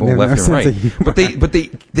killing people left and right. But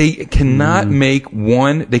they cannot make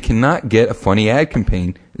one. They cannot get a funny ad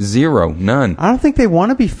campaign. Zero, none. I don't think they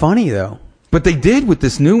want to be funny though. But they did with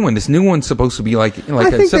this new one. This new one's supposed to be like I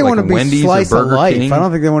think they want to be Wendy's slice or Burger of life. King. I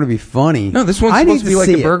don't think they want to be funny. No, this one's supposed to be like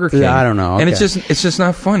a Burger King. Yeah, I don't know. Okay. And it's just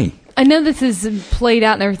not funny. I know this is played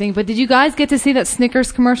out and everything, but did you guys get to see that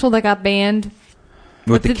Snickers commercial that got banned?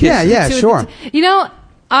 With the kids? Yeah, sure. You know,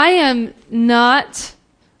 I am not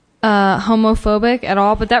homophobic at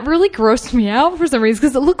all, but that really grossed me out for some reason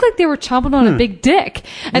because it looked like they were chomping on a big dick,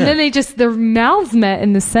 and then their mouths met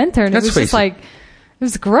in the center, and it was just like. It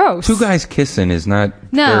was gross. Two guys kissing is not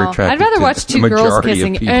very attractive. I'd rather watch two girls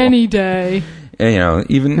kissing any day. And,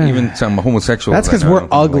 even some homosexuals. That's because we're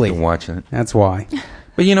ugly. Like to watch it. That's why.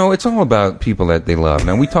 But it's all about people that they love.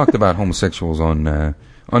 Now we talked about homosexuals on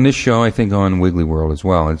this show. I think on Wiggly World as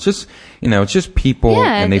well. It's just it's just people,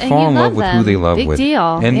 and they fall in love with who they love. Big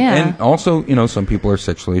deal. And also some people are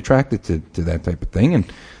sexually attracted to that type of thing,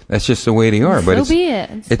 and that's just the way they are. But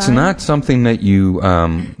it's not something that you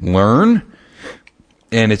learn.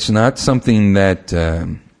 And it's not something that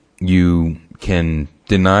you can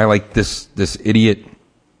deny, like this idiot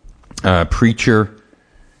preacher.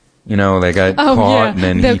 They got caught, and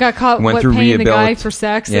then they got caught went through paying the guy for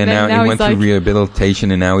sex. Yeah, and now he went through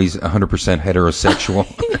rehabilitation, and now he's 100% heterosexual.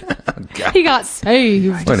 He got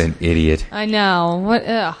saved. What an idiot! I know. What?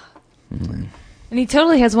 Ugh. And he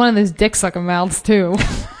totally has one of those dick sucking mouths too.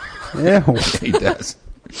 Yeah, he does.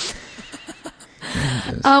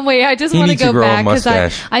 Wait, I just want to go back because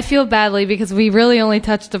I feel badly because we really only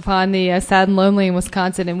touched upon the Sad and Lonely in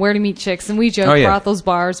Wisconsin and Where to Meet Chicks, and we joked brothels,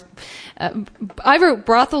 bars. I wrote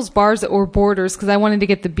brothels, bars, or borders because I wanted to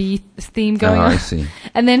get the B theme going on. I see.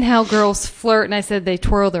 And then how girls flirt, and I said they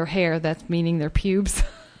twirl their hair. That's meaning their pubes.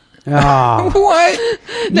 Oh.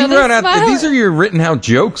 What? No, these are your written out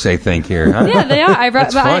jokes, I think, here. Huh? Yeah, they are. I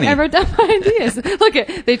wrote down my ideas. Look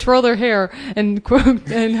they twirl their hair and quote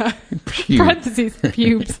and parentheses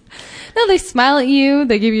pubes. No, they smile at you.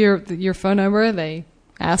 They give you your phone number. They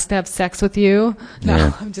ask to have sex with you.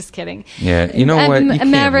 No, I'm just kidding. Yeah, you know what? You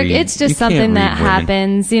Maverick, can't read, it's just something that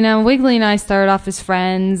happens. Wiggly and I started off as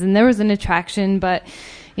friends, and there was an attraction, but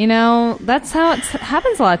that's how it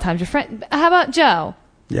happens a lot of times. Your friend. How about Joe?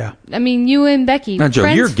 Yeah. I mean, you and Becky. Now, Joe,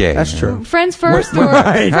 you're gay. That's true. Friends first or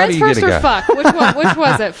fuck? Which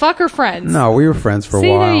was it? Fuck or friends? No, we were friends for a while.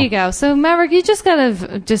 See, there you go. So, Maverick, you just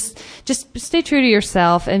gotta just stay true to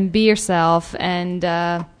yourself and be yourself, and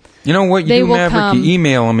you know what you do, Maverick? You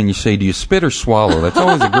email them and you say, "Do you spit or swallow?" That's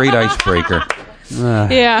always a great icebreaker.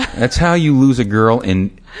 Yeah. That's how you lose a girl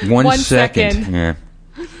in 1 second. Yeah.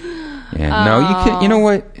 Yeah. No, you can. You know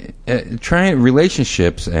what? Trying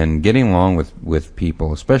relationships and getting along with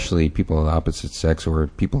people, especially people of the opposite sex or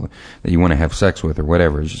people that you want to have sex with or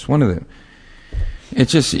whatever, is just one of the.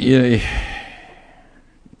 It's just. You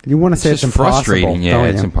want to say it's impossible. Frustrating. Yeah,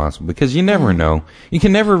 it's impossible because you never know. You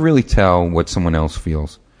can never really tell what someone else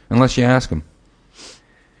feels unless you ask them.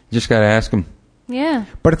 You just got to ask them. Yeah.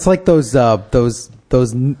 But it's like those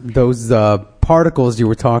particles you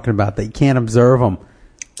were talking about that you can't observe them.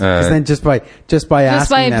 Because then just by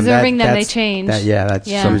observing them, they change. That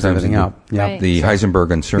sums everything up. Yeah. Right. The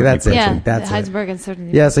Heisenberg uncertainty. That's the Heisenberg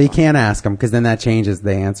uncertainty. Yeah, so you can't ask them because then that changes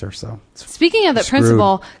the answer. So speaking of that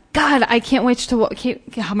principle, God, I can't wait to I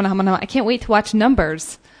can't wait to watch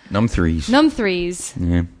Numbers. Num threes.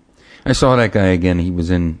 Yeah. I saw that guy again. He was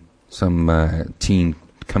in some teen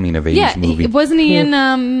coming of age movie. Wasn't he in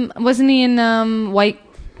White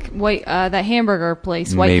that hamburger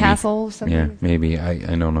place, White Castle or something? Yeah, maybe.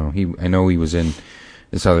 I don't know. I know he was in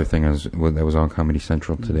this other thing that was on Comedy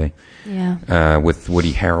Central today. Yeah. With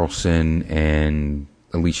Woody Harrelson and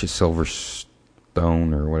Alicia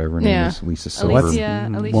Silverstone or whatever her name is. Alicia Silver. Alicia.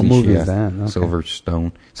 What movie is that? Okay.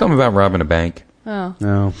 Silverstone. Something about robbing a bank. Oh.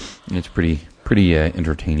 No. It's pretty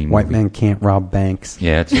entertaining movie. White men can't rob banks.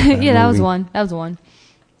 Yeah, it's that was one.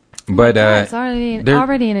 But it's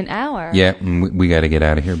already in an hour. Yeah, we got to get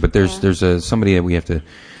out of here. But there's somebody that we have to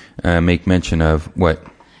make mention of. What?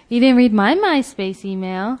 You didn't read my MySpace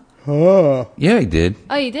email. Oh. Yeah, I did.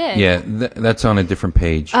 Oh, you did? Yeah, that's on a different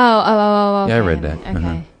page. Oh. Yeah, I read that.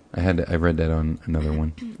 Okay. I read that on another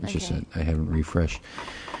one. It's just that I haven't refreshed.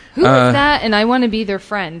 Who is that? And I want to be their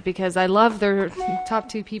friend because I love their top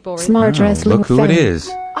two people. Right Smart dress. Look who it is.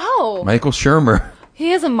 Oh. Michael Shermer.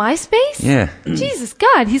 He has a MySpace? Yeah. Jesus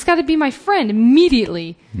God, he's got to be my friend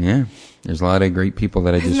immediately. Yeah. There's a lot of great people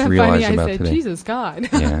that I just Isn't that realized funny? about I said, today. Jesus God.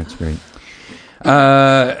 Yeah, that's great.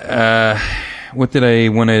 What did I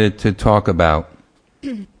wanted to talk about?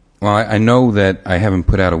 Well, I know that I haven't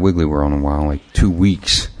put out a Wiggly World in a while, like 2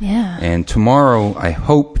 weeks. Yeah. And tomorrow I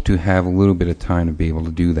hope to have a little bit of time to be able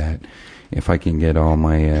to do that if I can get all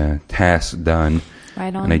my tasks done.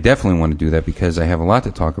 Right on. And I definitely want to do that because I have a lot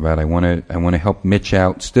to talk about. I want to help Mitch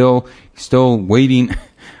out. Still waiting,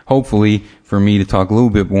 hopefully, for me to talk a little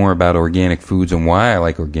bit more about organic foods and why I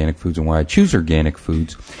like organic foods and why I choose organic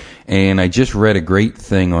foods. And I just read a great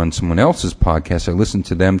thing on someone else's podcast. I listened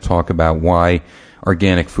to them talk about why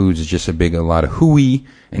organic foods is just a lot of hooey.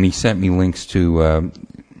 And he sent me links to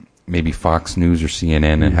maybe Fox News or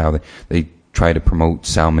CNN and how they try to promote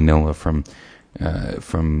salmonella from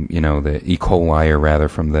the E. coli, or rather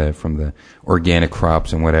from the organic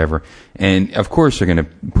crops and whatever. And of course they're going to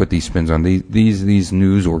put these spins on these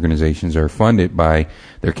news organizations are funded by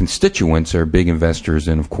their constituents, are big investors,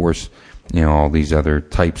 and of course, all these other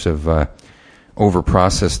types of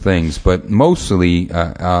over-processed things. But mostly,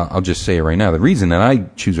 I'll just say it right now, the reason that I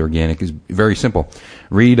choose organic is very simple.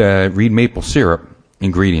 Read maple syrup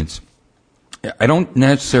ingredients. I don't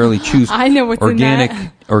necessarily choose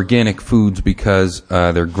organic foods because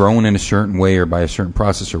they're grown in a certain way or by a certain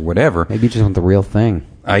process or whatever. Maybe you just want the real thing.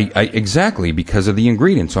 I exactly, because of the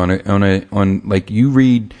ingredients on like you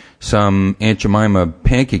read some Aunt Jemima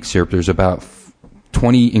pancake syrup, there's about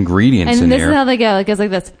 20 ingredients in there. And this is how they go. It goes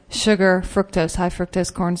like this: sugar, fructose, high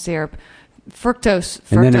fructose corn syrup. Fructose,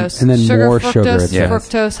 and then sugar, more fructose, sugar.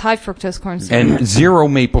 fructose, high fructose corn syrup. And zero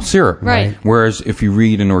maple syrup. Right. Whereas if you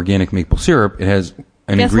read an organic maple syrup, it has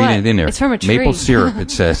an ingredient in there. It's from a tree. Maple syrup, it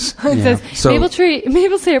says. It says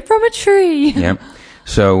maple syrup from a tree. Yeah.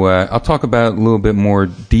 So I'll talk about it a little bit more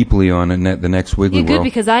deeply on the next Wiggly World. Good,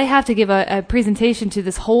 because I have to give a presentation to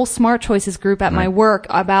this whole Smart Choices group at my work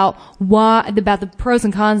about the pros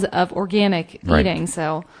and cons of organic eating.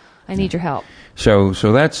 So I need your help. So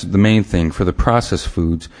that's the main thing for the processed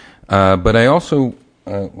foods. But I also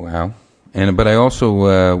wanted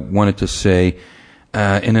to say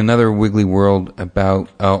in another Wiggly World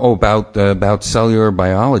about cellular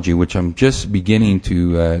biology, which I'm just beginning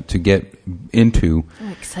to get into. Oh,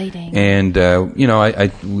 exciting! And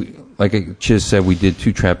I like Chiz said, we did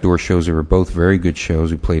 2 Trapdoor shows. They were both very good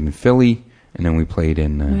shows. We played in Philly, and then we played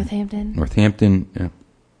in Northampton,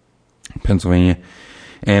 Pennsylvania.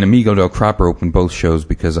 And Amigo Del Cropper opened both shows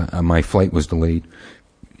because my flight was delayed.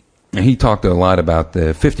 And he talked a lot about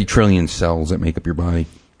the 50 trillion cells that make up your body.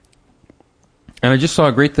 And I just saw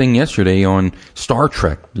a great thing yesterday on Star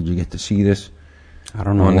Trek. Did you get to see this? I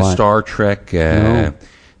don't know. On the Star Trek. No.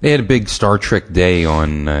 They had a big Star Trek day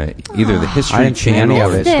on either the History Channel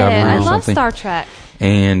or I Discovery or love something. Star Trek.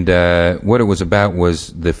 And what it was about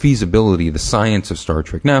was the feasibility, the science of Star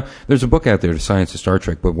Trek. Now, there's a book out there, The Science of Star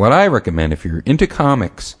Trek, but what I recommend, if you're into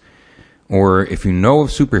comics or if you know of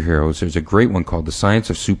superheroes, there's a great one called The Science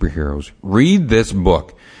of Superheroes. Read this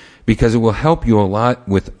book because it will help you a lot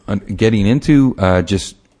with getting into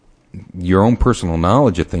just your own personal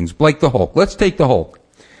knowledge of things, like the Hulk. Let's take the Hulk.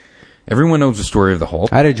 Everyone knows the story of the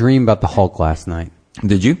Hulk. I had a dream about the Hulk last night.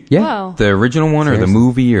 Did you? Yeah. Wow. The original one, Seriously? or the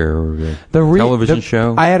movie, or the television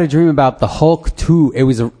show? I had a dream about the Hulk 2. It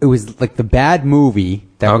was like the bad movie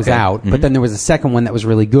that was out, but then there was a second one that was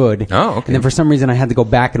really good. Oh, okay. And then for some reason I had to go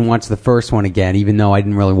back and watch the first one again, even though I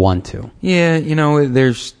didn't really want to. Yeah, you know,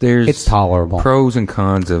 there's It's tolerable. pros and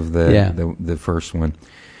cons of the first one.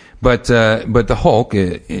 But the Hulk,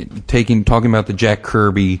 talking about the Jack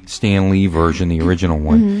Kirby, Stan Lee version, the original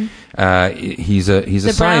one, he's a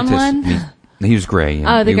The brown scientist. one? He was gray.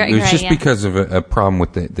 Oh, the It was gray, just yeah. because of a problem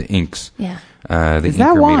with the inks. Yeah. The Is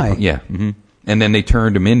that inker made why? yeah. And then they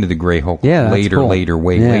turned him into the Gray Hulk Yeah, that's later, cool.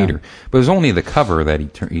 way Yeah. later. But it was only the cover that he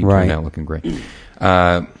turned out looking gray.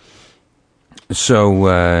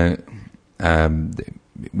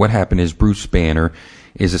 What happened is Bruce Banner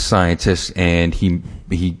is a scientist, and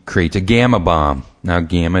he creates a gamma bomb. Now,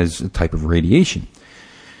 gamma is a type of radiation.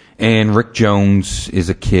 And Rick Jones is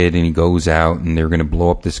a kid, and he goes out, and they're going to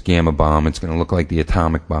blow up this gamma bomb. It's going to look like the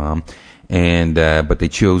atomic bomb, and but they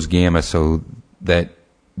chose gamma so that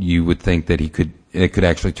you would think that it could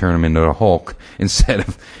actually turn him into a Hulk instead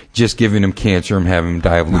of just giving him cancer and having him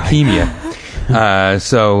die of leukemia.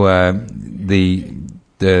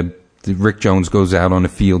 The Rick Jones goes out on the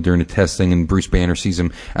field during the testing, and Bruce Banner sees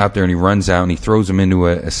him out there, and he runs out and he throws him into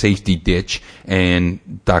a safety ditch, and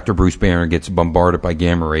Dr. Bruce Banner gets bombarded by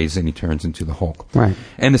gamma rays, and he turns into the Hulk. Right.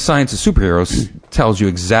 And the Science of Superheroes tells you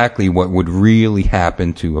exactly what would really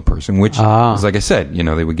happen to a person, which is, like I said,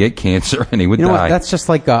 they would get cancer and they would You know die. what? That's just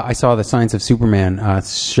like I saw the Science of Superman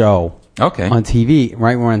show. Okay. On TV,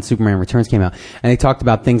 right when Superman Returns came out, and they talked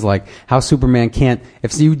about things like how Superman can't,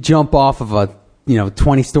 if you jump off of a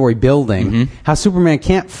 20-story building, how Superman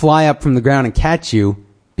can't fly up from the ground and catch you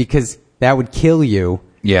because that would kill you.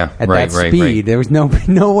 Yeah, at right, that right, speed. right. There was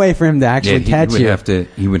no way for him to actually catch you.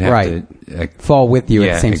 He would have to fall with you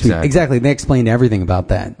at the same exactly. speed. Exactly. They explained everything about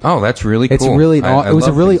that. Oh, that's really cool. It's really it was a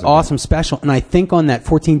love really things like awesome special, and I think on that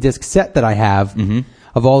 14-disc set that I have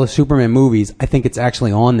of all the Superman movies, I think it's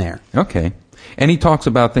actually on there. Okay. And he talks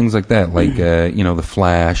about things like that, like, the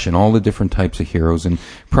Flash and all the different types of heroes. And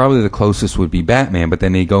probably the closest would be Batman, but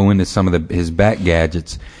then they go into some of his Bat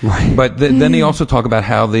gadgets. Right. But then they also talk about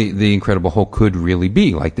how the Incredible Hulk could really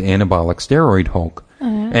be, like the anabolic steroid Hulk.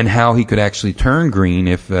 And how he could actually turn green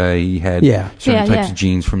if he had certain types of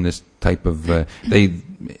genes from this type of... there's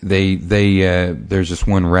this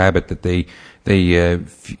one rabbit that they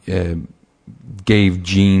gave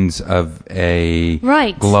genes of a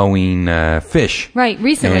glowing fish. Right,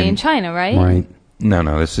 recently in China, right? Right.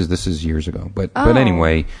 No, this is years ago. But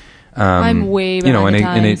anyway, I'm way behind the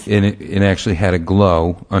times. and it actually had a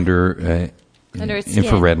glow under its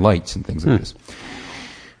infrared lights and things like this.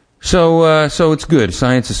 So it's good.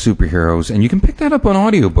 Science of Superheroes, and you can pick that up on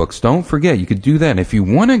audiobooks. Don't forget, you could do that. And if you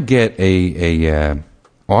want to get a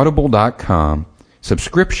Audible.com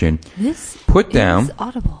subscription, put down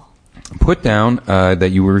that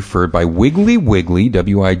you were referred by Wiggly Wiggly,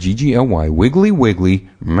 Wiggly, Wiggly Wiggly.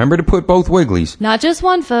 Remember to put both Wigglies. Not just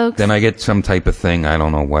one, folks. Then I get some type of thing. I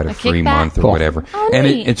don't know what, a free kickback? month or whatever. Oh, and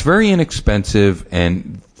neat. it's very inexpensive,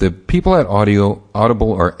 and the people at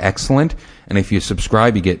Audible are excellent. And if you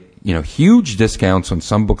subscribe, you get huge discounts on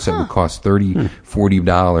some books that would cost $30,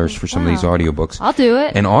 $40 for some of these audiobooks. I'll do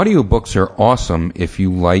it. And audiobooks are awesome if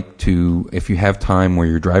you have time where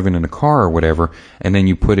you're driving in a car or whatever, and then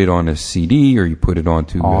you put it on a CD or you put it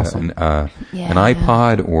onto an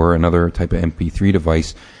iPod or another type of MP3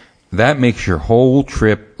 device. That makes your whole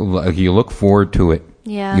trip, you look forward to it.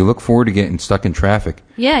 Yeah. You look forward to getting stuck in traffic.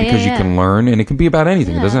 Because you can learn, and it can be about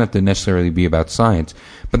anything. It doesn't have to necessarily be about science.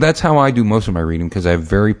 But that's how I do most of my reading, because I have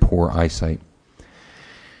very poor eyesight.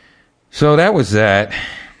 So that was that.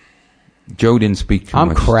 Joe didn't speak too much.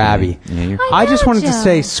 I'm crabby. Yeah, I just wanted to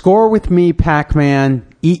say, score with me, Pac-Man.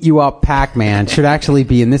 Eat you up, Pac-Man. Should actually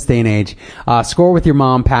be in this day and age. Score with your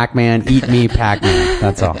mom, Pac-Man. Eat me, Pac-Man.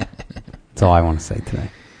 That's all. That's all I want to say today.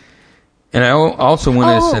 And I also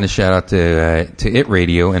want to send a shout out to It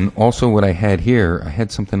Radio, and also what I had here. I had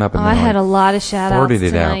something up, and I had a lot of shout outs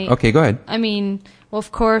tonight. Out. Okay, go ahead. I mean, well,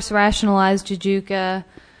 of course, Rationalized Jujuka,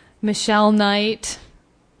 Michelle Knight,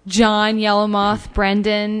 John Yellowmoth,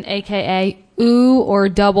 Brendan, a.k.a. Ooh or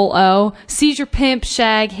Double O, Seizure Pimp,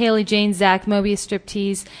 Shag, Haley Jane, Zach, Mobius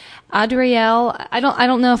Striptease, Adriel, I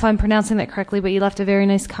don't know if I'm pronouncing that correctly, but you left a very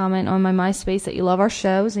nice comment on my MySpace that you love our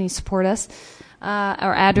shows and you support us.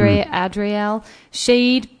 Or Adriel,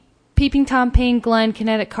 Shade, Peeping Tom, Payne, Glenn,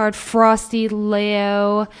 Kinetic Card, Frosty,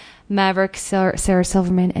 Leo, Maverick, Sarah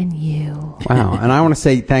Silverman, and you. Wow. And I want to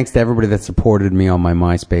say thanks to everybody that supported me on my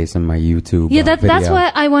MySpace and my YouTube. Yeah, that's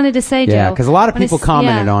what I wanted to say, Joe. Yeah, because a lot of people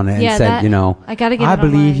commented on it and said, I gotta get I it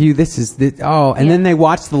believe online. you. This is then they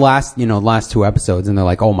watched the last 2 episodes and they're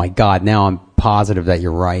like, oh my God, now I'm positive that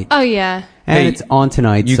you're right. Oh, yeah. And it's on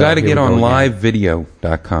tonight. You so got to here get we on go again.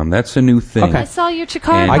 livevideo.com. That's a new thing. Okay. I saw your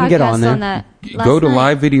Chikara I can get podcast on there. on that. Go to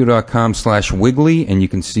last night. livevideo.com/wiggly and you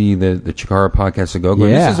can see the Chikara podcast of Go-Go.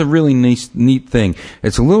 Yeah. And this is a really neat thing.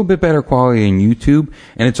 It's a little bit better quality than YouTube,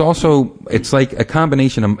 and it's like a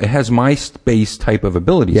combination of, it has MySpace type of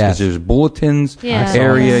abilities. Yes. Because there's bulletins Yeah.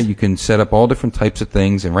 area, you can set up all different types of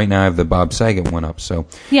things, and right now I have the Bob Saget one up. So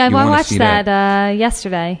Yeah, you I wanna watched see that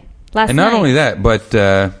yesterday. Last And night. not only that,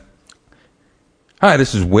 but hi,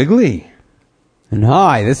 this is Wiggly. And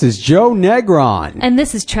hi, this is Joe Negron. And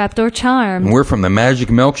this is Trapdoor Charm. And we're from the Magic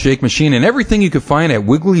Milkshake Machine, and everything you can find at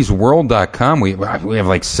wigglysworld.com. We have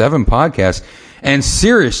like 7 podcasts. And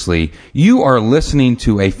seriously, you are listening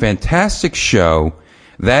to a fantastic show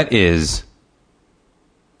that is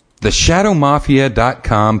the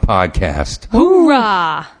ShadowMafia.com podcast.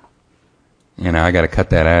 Hoorah! And I got to cut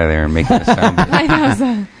that out of there and make it sound good. I know.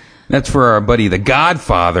 So. That's for our buddy, the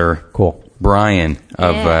Godfather. Cool. Brian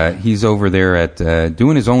he's over there at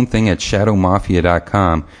doing his own thing at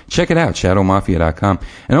ShadowMafia.com. Check it out, ShadowMafia.com.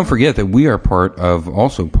 And don't forget that we are part of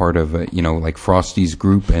like Frosty's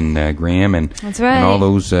group and Graham and That's right. and all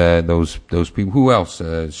those people. Who else?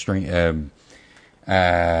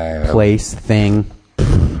 Place, thing,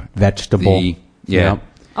 vegetable. Yep.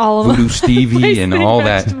 All of them. Voodoo Stevie and all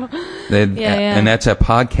that. Yeah. And that's at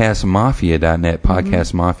podcastmafia.net,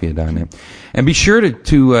 podcastmafia.net. And be sure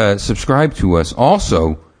to subscribe to us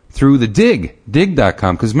also through the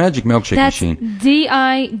dig.com, because Magic Milkshake That's Machine.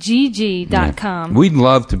 DIGG.com. We'd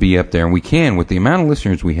love to be up there, and we can. With the amount of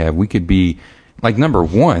listeners we have, we could be like number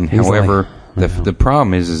 1. Easily. However, the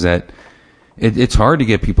problem is that it's hard to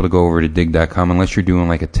get people to go over to dig.com unless you're doing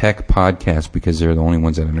like a tech podcast, because they're the only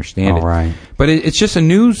ones that understand it. Right. But it's just a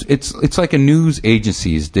news, it's like a news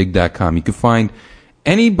agency is dig.com. You can find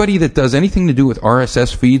anybody that does anything to do with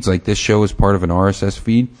RSS feeds, like this show is part of an RSS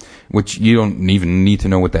feed, which you don't even need to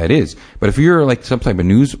know what that is. But if you're like some type of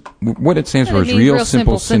news, what it stands for is Real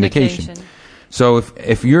Simple Syndication. So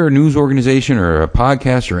if you're a news organization or a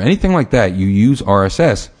podcast or anything like that, you use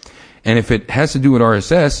RSS. And if it has to do with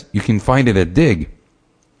RSS, you can find it at Dig.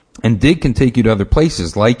 And Dig can take you to other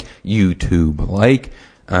places like YouTube, like,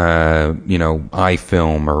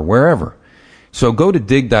 iFilm or wherever. So go to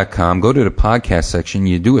dig.com, go to the podcast section,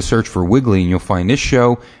 you do a search for Wiggly, and you'll find this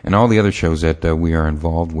show and all the other shows that we are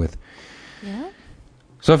involved with. Yeah.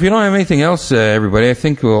 So if you don't have anything else, everybody, I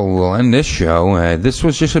think we'll end this show. This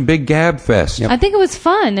was just a big gab fest. I think it was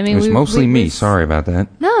fun. I mean, It was mostly me. Sorry about that.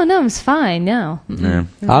 No, it was fine. No. Yeah.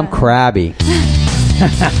 I'm crabby.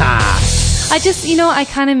 I just, I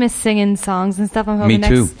kind of miss singing songs and stuff. I'm hoping Me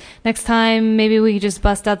too. next time maybe we could just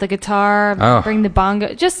bust out the guitar, bring the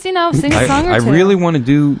bongo, just, sing a song or two. I really want to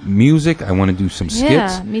do music. I want to do some skits.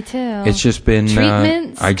 Yeah, me too. It's just been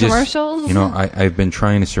treatments, commercials. I've been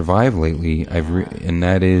trying to survive lately. And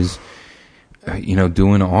that is,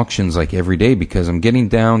 doing auctions like every day, because I'm getting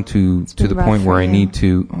down to the point where I need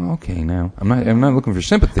to. Oh, okay, now I'm not looking for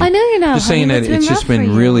sympathy. I know you're not. Just saying that it's just been rough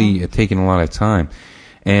for really taking a lot of time,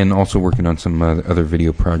 and also working on some other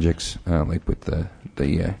video projects like with the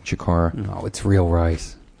Chikara. No, it's real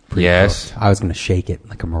rice. Yes, I was going to shake it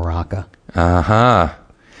like a maraca.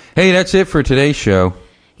 Hey, that's it for today's show.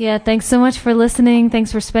 Yeah, thanks so much for listening.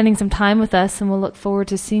 Thanks for spending some time with us, and we'll look forward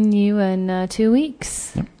to seeing you in 2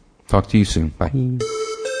 weeks. Yep. Talk to you soon. Bye.